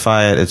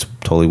justify it. It's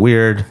totally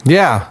weird.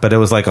 Yeah. But it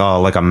was like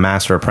a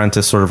master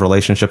apprentice sort of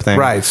relationship thing.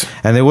 Right.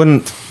 And they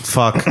wouldn't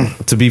fuck,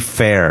 to be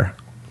fair.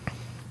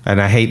 And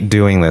I hate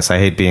doing this. I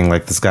hate being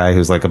like this guy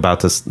who's like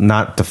about to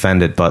not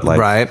defend it, but like,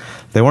 Right.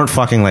 they weren't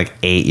fucking like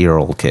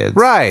 8-year-old kids.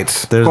 Right.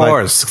 There's of like-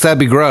 course. That'd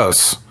be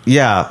gross.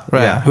 Yeah.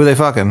 Right. Yeah. Who are they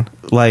fucking?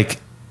 Like,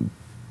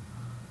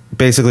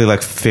 basically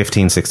like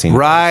 15, 16.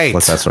 Right.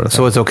 What's that sort of thing?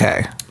 So it's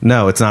okay.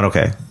 No, it's not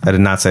okay. I did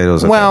not say it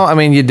was okay. Well, I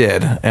mean, you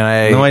did,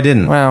 and no, I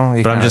didn't. Well,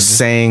 you but I'm kinda just did.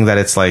 saying that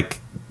it's like,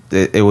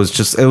 it was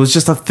just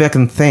a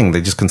fucking thing.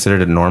 They just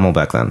considered it normal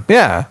back then.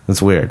 Yeah,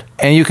 It's weird.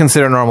 and you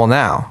consider it normal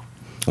now.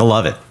 I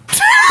love it.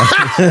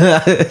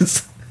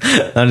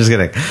 I'm just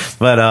kidding.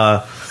 But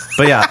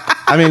yeah,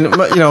 I mean,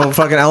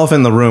 fucking elephant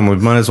in the room. We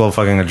might as well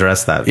fucking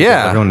address that. because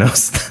Yeah. Everyone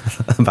knows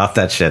about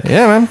that shit.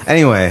 Yeah, man.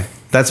 Anyway,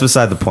 that's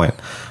beside the point.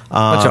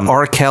 Bunch of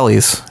R.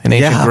 Kellys in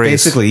ancient Yeah,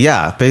 Greece.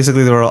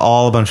 basically they were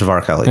all a bunch of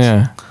R. Kellys.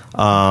 Yeah.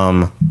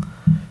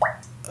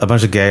 A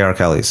bunch of gay R.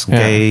 Kellys. Yeah.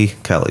 Gay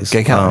Kellys.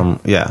 Gay Kelly.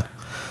 Yeah.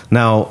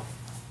 Now,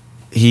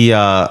 he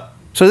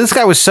So this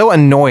guy was so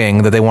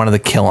annoying that they wanted to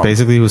kill him.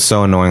 basically was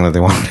so annoying that they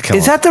wanted to kill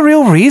Is him. that the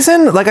real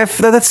reason? Like, that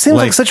seems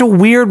like Like- such a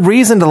weird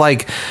reason to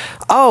like.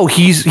 Oh,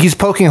 he's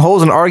poking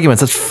holes in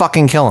arguments. Let's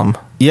fucking kill him.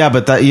 Yeah,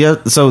 but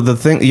so the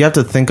thing, you have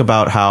to think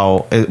about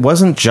how it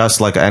wasn't just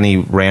like any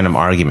random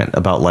argument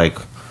about like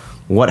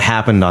what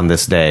happened on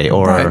this day,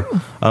 or Right.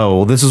 oh,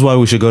 well, this is why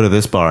we should go to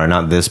this bar,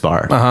 not this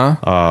bar.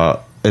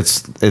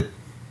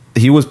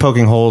 He was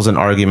poking holes in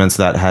arguments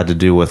that had to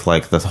do with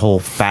like the whole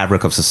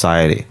fabric of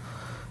society.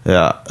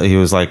 Yeah, he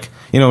was like,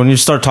 when you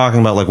start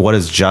talking about like what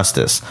is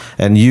justice,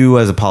 and you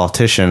as a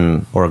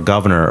politician or a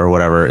governor or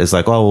whatever is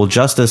like, oh well,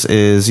 justice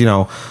is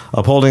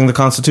upholding the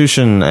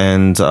Constitution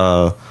and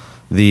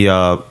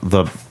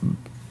the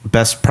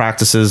best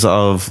practices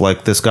of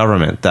like this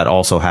government that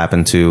also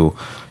happen to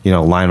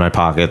line my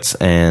pockets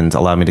and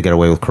allow me to get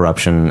away with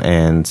corruption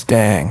and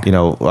Dang.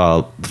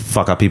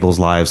 fuck up people's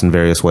lives in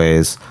various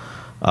ways.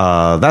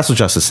 That's what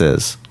justice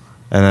is.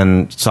 And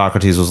then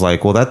Socrates was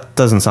like, well, that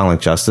doesn't sound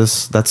like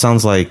justice. That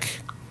sounds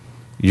like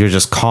you're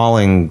just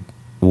calling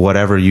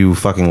whatever you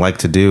fucking like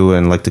to do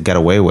and like to get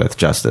away with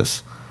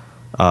justice.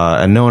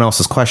 And no one else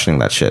is questioning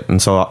that shit.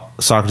 And so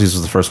Socrates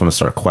was the first one to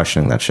start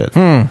questioning that shit.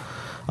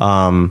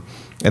 And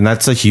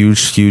that's a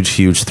huge, huge,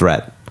 huge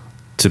threat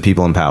to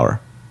people in power.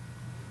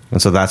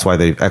 And so that's why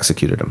they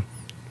executed him.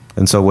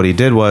 And so what they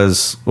did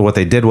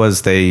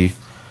was they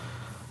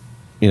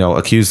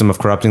accused him of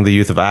corrupting the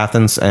youth of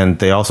Athens, and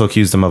they also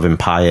accused him of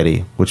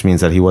impiety, which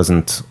means that he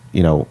wasn't,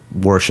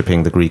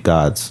 worshiping the Greek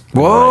gods in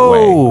the right way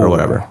or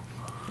whatever.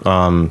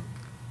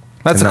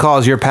 That's a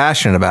cause you're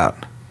passionate about.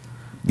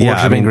 Yeah,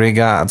 Worshipping I mean, Greek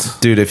gods.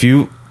 Dude, if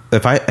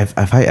I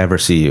ever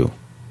see you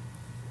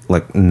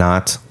like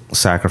not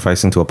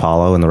sacrificing to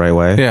Apollo in the right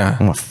way, Yeah.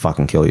 I'm gonna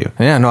fucking kill you.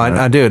 Yeah, no,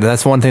 I dude,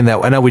 that's one thing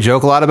that I know we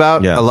joke a lot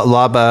about. Yeah. A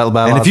lot about. a And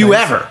lot if of you things.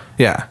 ever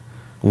yeah,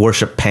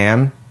 worship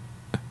Pan,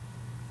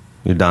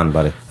 you're done,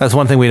 buddy. that's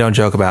one thing we don't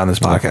joke about in this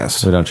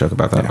podcast. We don't joke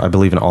about that. I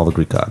believe in all the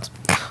Greek gods.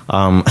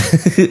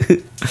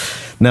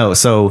 No,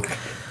 so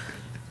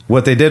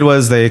what they did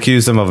was they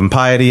accused him of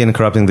impiety and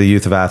corrupting the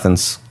youth of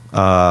Athens.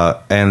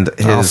 And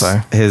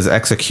Also. his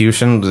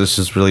execution, this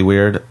is really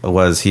weird,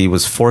 was he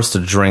was forced to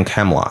drink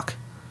hemlock.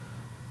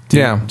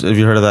 Yeah, Have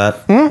you heard of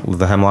that?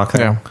 The hemlock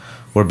thing? Yeah.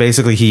 Where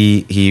basically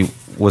he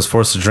was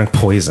forced to drink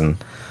poison.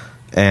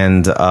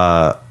 And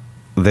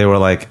they were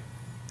like,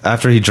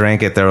 after he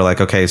drank it, they were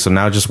like, okay, so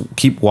now just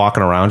keep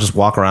walking around. Just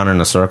walk around in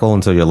a circle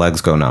until your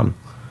legs go numb.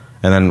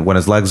 And then when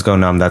his legs go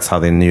numb, that's how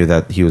they knew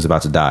that he was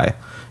about to die.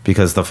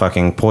 Because the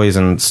fucking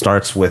poison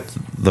starts with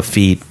the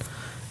feet.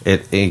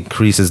 It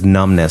increases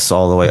numbness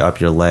all the way up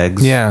your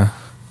legs. yeah.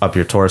 Up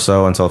your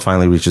torso until it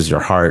finally reaches your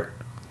heart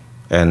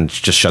and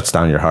just shuts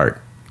down your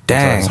heart.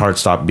 Dang. So his heart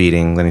stopped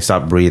beating, then he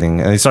stopped breathing,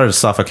 and he started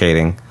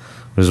suffocating.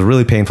 It was a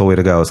really painful way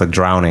to go. It's like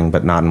drowning,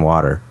 but not in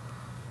water.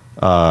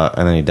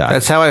 And then he died.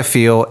 That's how I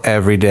feel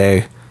every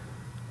day.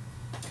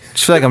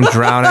 Just feel like I'm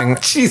drowning,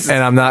 Jesus.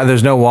 and I'm not.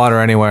 There's no water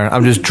anywhere.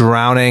 I'm just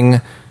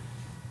drowning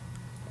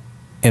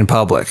in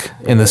public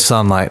in the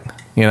sunlight.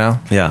 You know,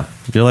 Yeah.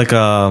 You're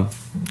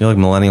like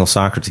millennial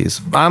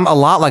Socrates. I'm a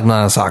lot like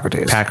Nana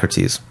Socrates.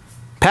 Pacrates.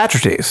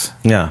 Patrites.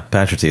 Yeah,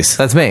 Patrates.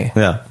 That's me,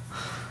 Yeah.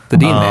 the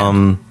Dean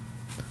Man.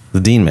 The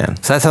Dean Man.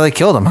 So that's how they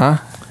killed him, huh?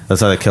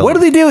 That's how they killed What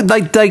him. did they do?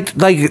 Like,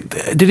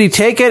 did he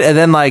take it and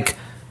then like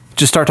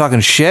just start talking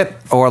shit,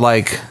 or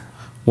like?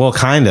 Well,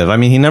 kind of. I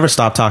mean, he never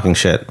stopped talking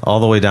shit all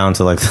the way down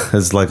to like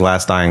his like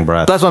last dying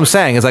breath. That's what I'm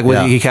saying. It's like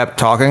Yeah. he kept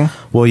talking.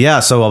 Well,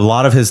 yeah. So a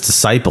lot of his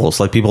disciples,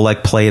 like people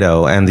like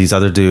Plato and these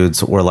other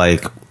dudes, were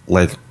like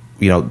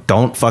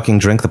don't fucking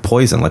drink the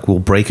poison. Like, we'll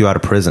break you out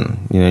of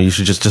prison. You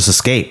should just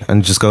escape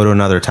and just go to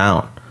another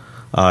town.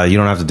 You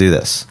don't have to do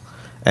this.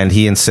 And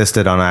he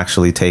insisted on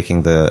actually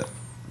taking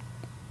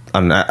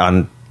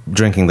on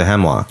drinking the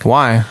hemlock.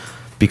 Why?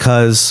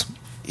 Because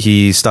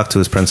he stuck to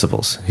his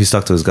principles. He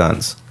stuck to his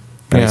guns.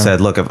 And he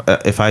said, look,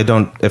 if I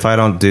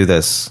don't do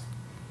this,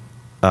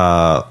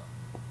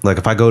 like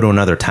if I go to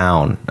another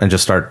town and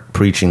just start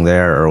preaching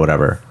there or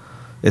whatever,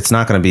 it's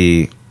not going to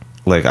be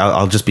like,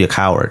 I'll just be a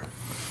coward,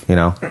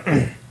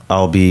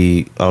 I'll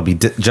be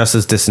just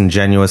as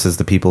disingenuous as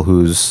the people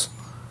who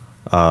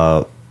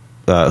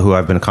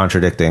I've been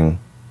contradicting.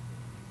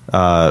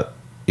 My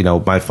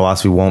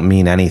philosophy won't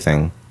mean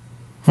anything.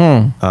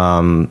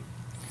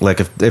 Like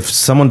if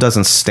someone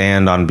doesn't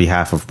stand on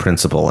behalf of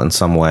principle in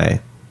some way,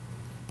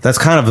 that's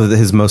kind of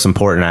his most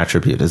important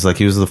attribute. Is like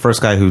he was the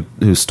first guy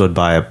who stood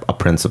by a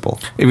principle.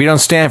 If you don't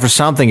stand for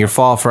something, you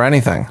fall for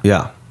anything.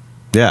 Yeah,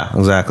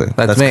 exactly.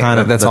 That's me.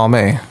 That's all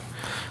me.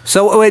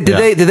 So wait,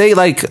 did they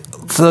like?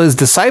 So his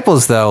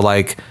disciples though,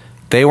 like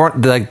they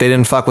weren't like they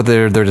didn't fuck with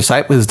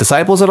his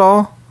disciples at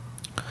all.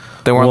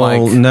 They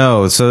weren't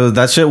no. So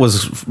that shit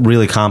was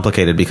really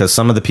complicated because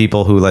some of the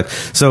people who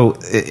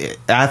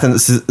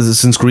Athens,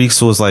 since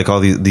Greece was like all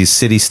these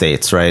city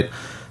states, right?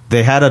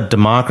 They had a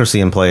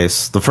democracy in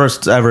place, the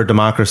first ever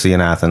democracy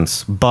in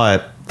Athens.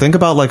 But think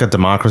about like a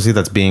democracy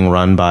that's being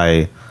run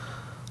by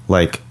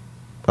like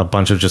a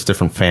bunch of just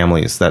different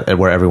families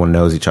where everyone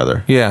knows each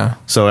other. Yeah.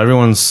 So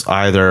everyone's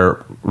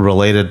either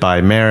related by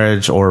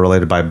marriage or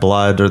related by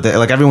blood, or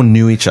everyone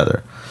knew each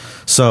other.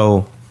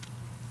 So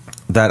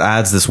that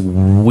adds this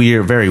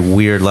very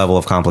weird level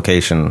of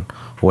complication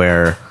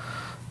where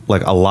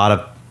like a lot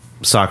of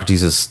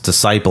Socrates'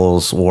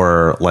 disciples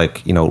were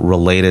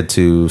related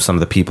to some of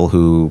the people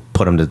who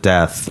put him to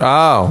death.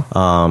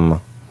 Oh.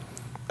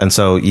 And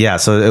so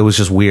it was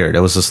just weird.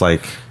 It was just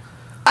like,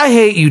 I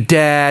hate you,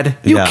 Dad.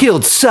 You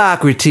killed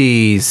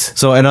Socrates.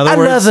 So in other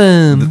words, I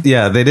love him.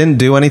 Yeah, they didn't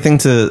do anything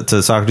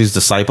to Socrates'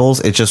 disciples.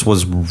 It just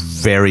was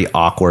very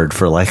awkward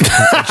for like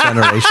a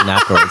generation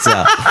afterwards.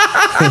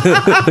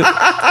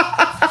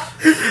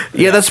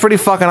 Yeah, that's pretty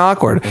fucking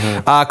awkward.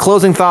 Mm-hmm.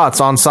 Closing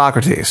thoughts on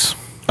Socrates.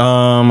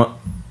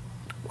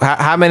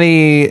 How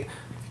many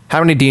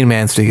Dean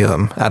Mans do you give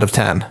him out of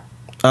 10?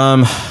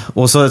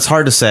 Well, so it's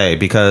hard to say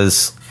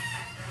because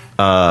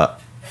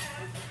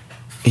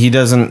he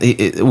doesn't.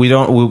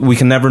 We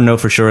can never know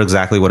for sure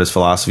exactly what his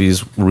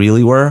philosophies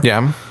really were.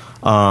 Yeah.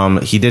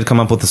 He did come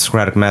up with the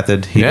Socratic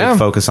method. He did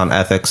focus on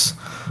ethics.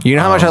 You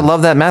know how much I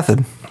love that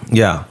method.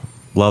 Yeah,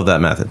 love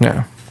that method.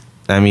 Yeah.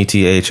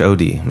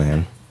 METHOD,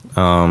 man.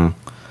 I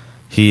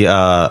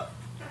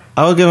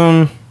would give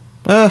him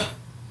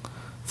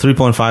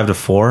 3.5 to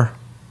 4.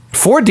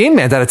 4 Dean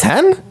Mans out of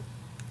 10?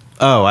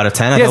 Oh, out of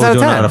 10? I thought we were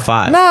doing out of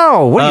 5.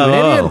 No, what are you,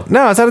 an idiot?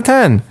 No, it's out of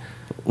 10.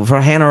 For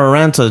Hannah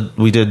Arendt, I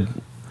did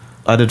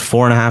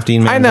 4.5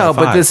 Dean Mans. I know,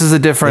 but this is a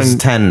different. This is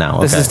 10 now.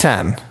 Okay. This is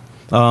 10.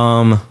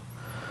 I'll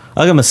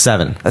give him a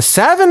 7. A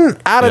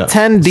 7 out of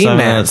 10 Dean 7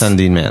 Mans. out of 10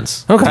 Dean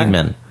Mans. Okay.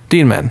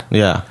 Dean Men.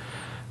 Yeah.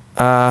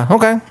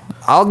 Okay.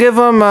 I'll give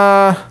him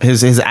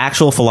his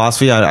actual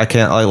philosophy. I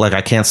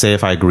can't say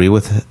if I agree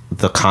with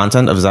the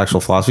content of his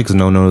actual philosophy because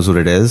no one knows what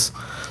it is.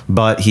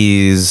 But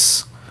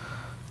he's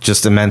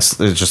just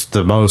just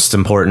the most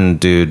important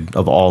dude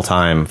of all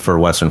time for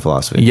Western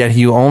philosophy. Yet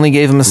you only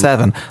gave him a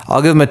 7.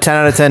 I'll give him a 10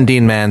 out of 10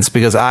 Dean Mans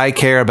because I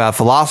care about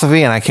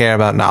philosophy and I care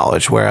about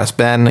knowledge, whereas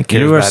Ben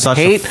cares about such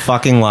hate a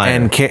fucking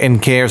liar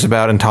and cares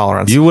about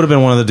intolerance. You would have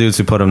been one of the dudes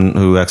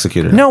who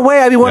executed him. No way,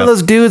 I'd be one of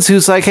those dudes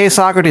who's like, hey,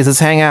 Socrates, let's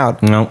hang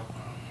out. No.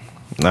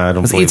 I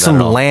don't Let's eat some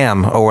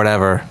lamb or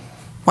whatever.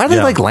 Why do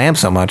they like lamb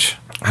so much?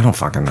 I don't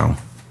fucking know.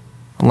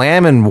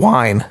 Lamb and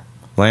wine.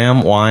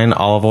 Lamb, wine,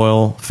 olive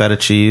oil, feta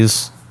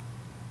cheese,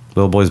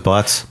 little boys'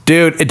 butts.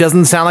 Dude, it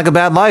doesn't sound like a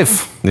bad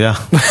life. Yeah.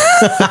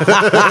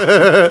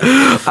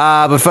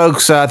 But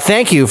folks,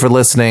 thank you for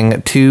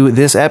listening to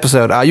this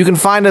episode. You can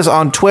find us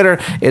on Twitter.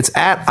 It's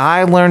at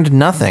I Learned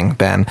Nothing,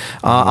 Ben.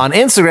 On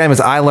Instagram, it's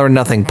I Learned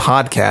Nothing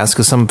Podcast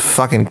because some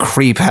fucking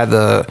creep had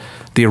the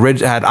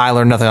original had I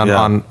Learned Nothing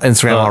on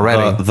Instagram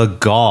already. The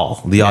gall,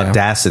 the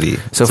audacity.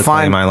 So to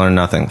claim I Learned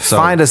Nothing. So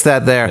find us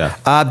that there.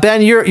 Yeah.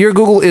 Ben, your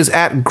Google is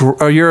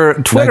or your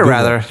Twitter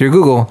rather. Your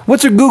Google.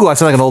 What's your Google? I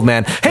sound like an old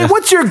man. Hey,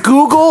 what's your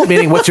Google?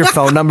 Meaning, what's your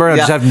phone number? I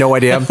just have no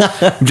idea.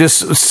 I'm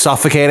just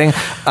suffocating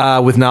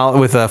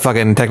with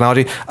fucking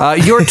technology.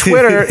 Your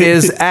Twitter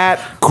is at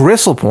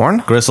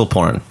Gristleporn.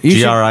 Gristleporn.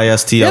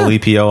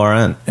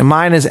 GRISTLEPORN. And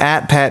mine is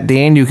at Pat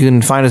Dean. You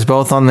can find us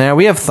both on there.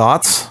 We have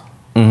thoughts.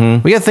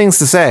 Mm-hmm. We have things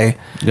to say.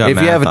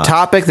 If you have a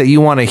topic that you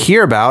want to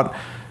hear about,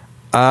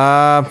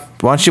 why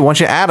don't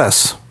you add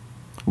us?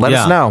 Let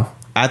us know.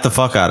 At the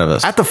fuck out of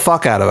us. At the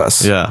fuck out of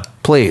us. Yeah.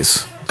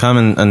 Please. Come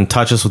and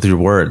touch us with your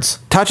words.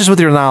 Touch us with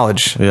your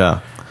knowledge.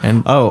 Yeah.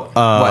 And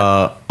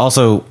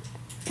also,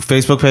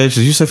 Facebook page.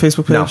 Did you say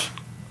Facebook page? No.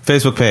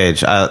 Facebook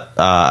page.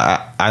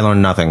 I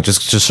Learned Nothing.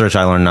 Just search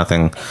I Learned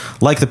Nothing.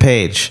 Like the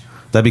page.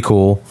 That'd be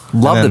cool.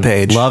 Love the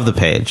page. Love the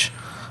page.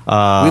 We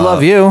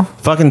love you.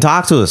 Fucking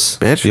talk to us,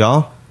 bitch.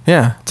 y'all.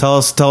 Yeah. Tell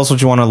us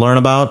what you want to learn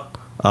about.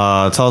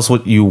 Tell us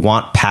what you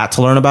want Pat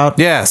to learn about.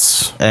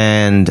 Yes.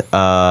 And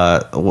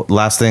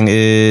last thing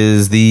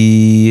is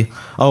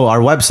our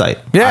website.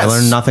 Yes.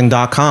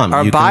 ilearnnothing.com.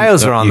 Our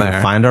bios are on you there.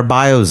 Can find our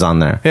bios on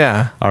there.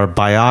 Yeah. Our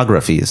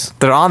biographies.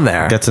 They're on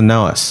there. Get to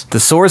know us. The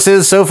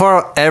sources, so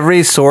far,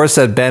 every source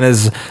that Ben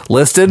has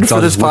listed for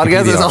all this just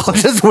podcast is Wikipedia all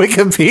just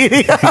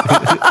Wikipedia.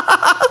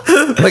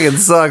 Like, it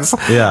sucks.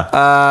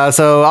 Yeah.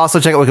 So also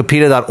check out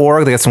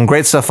wikipedia.org. They got some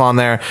great stuff on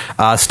there.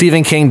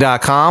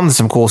 StephenKing.com. There's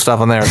some cool stuff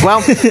on there as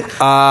well.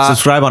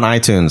 Subscribe on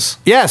iTunes.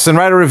 Yes, and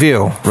write a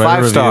review. Write 5 a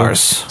review,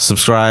 stars.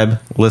 Subscribe.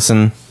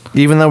 Listen.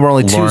 Even though we're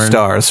only 2 Learn.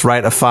 stars,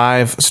 write a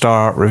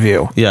 5-star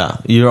review. Yeah.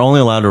 You're only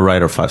allowed to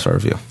write a 5-star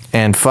review.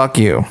 And fuck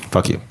you.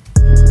 Fuck you.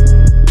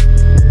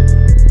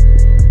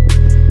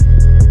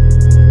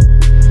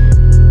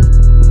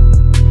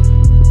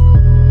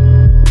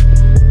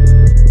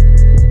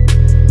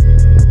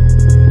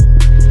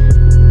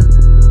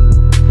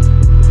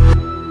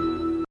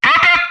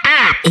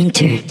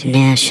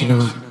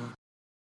 International.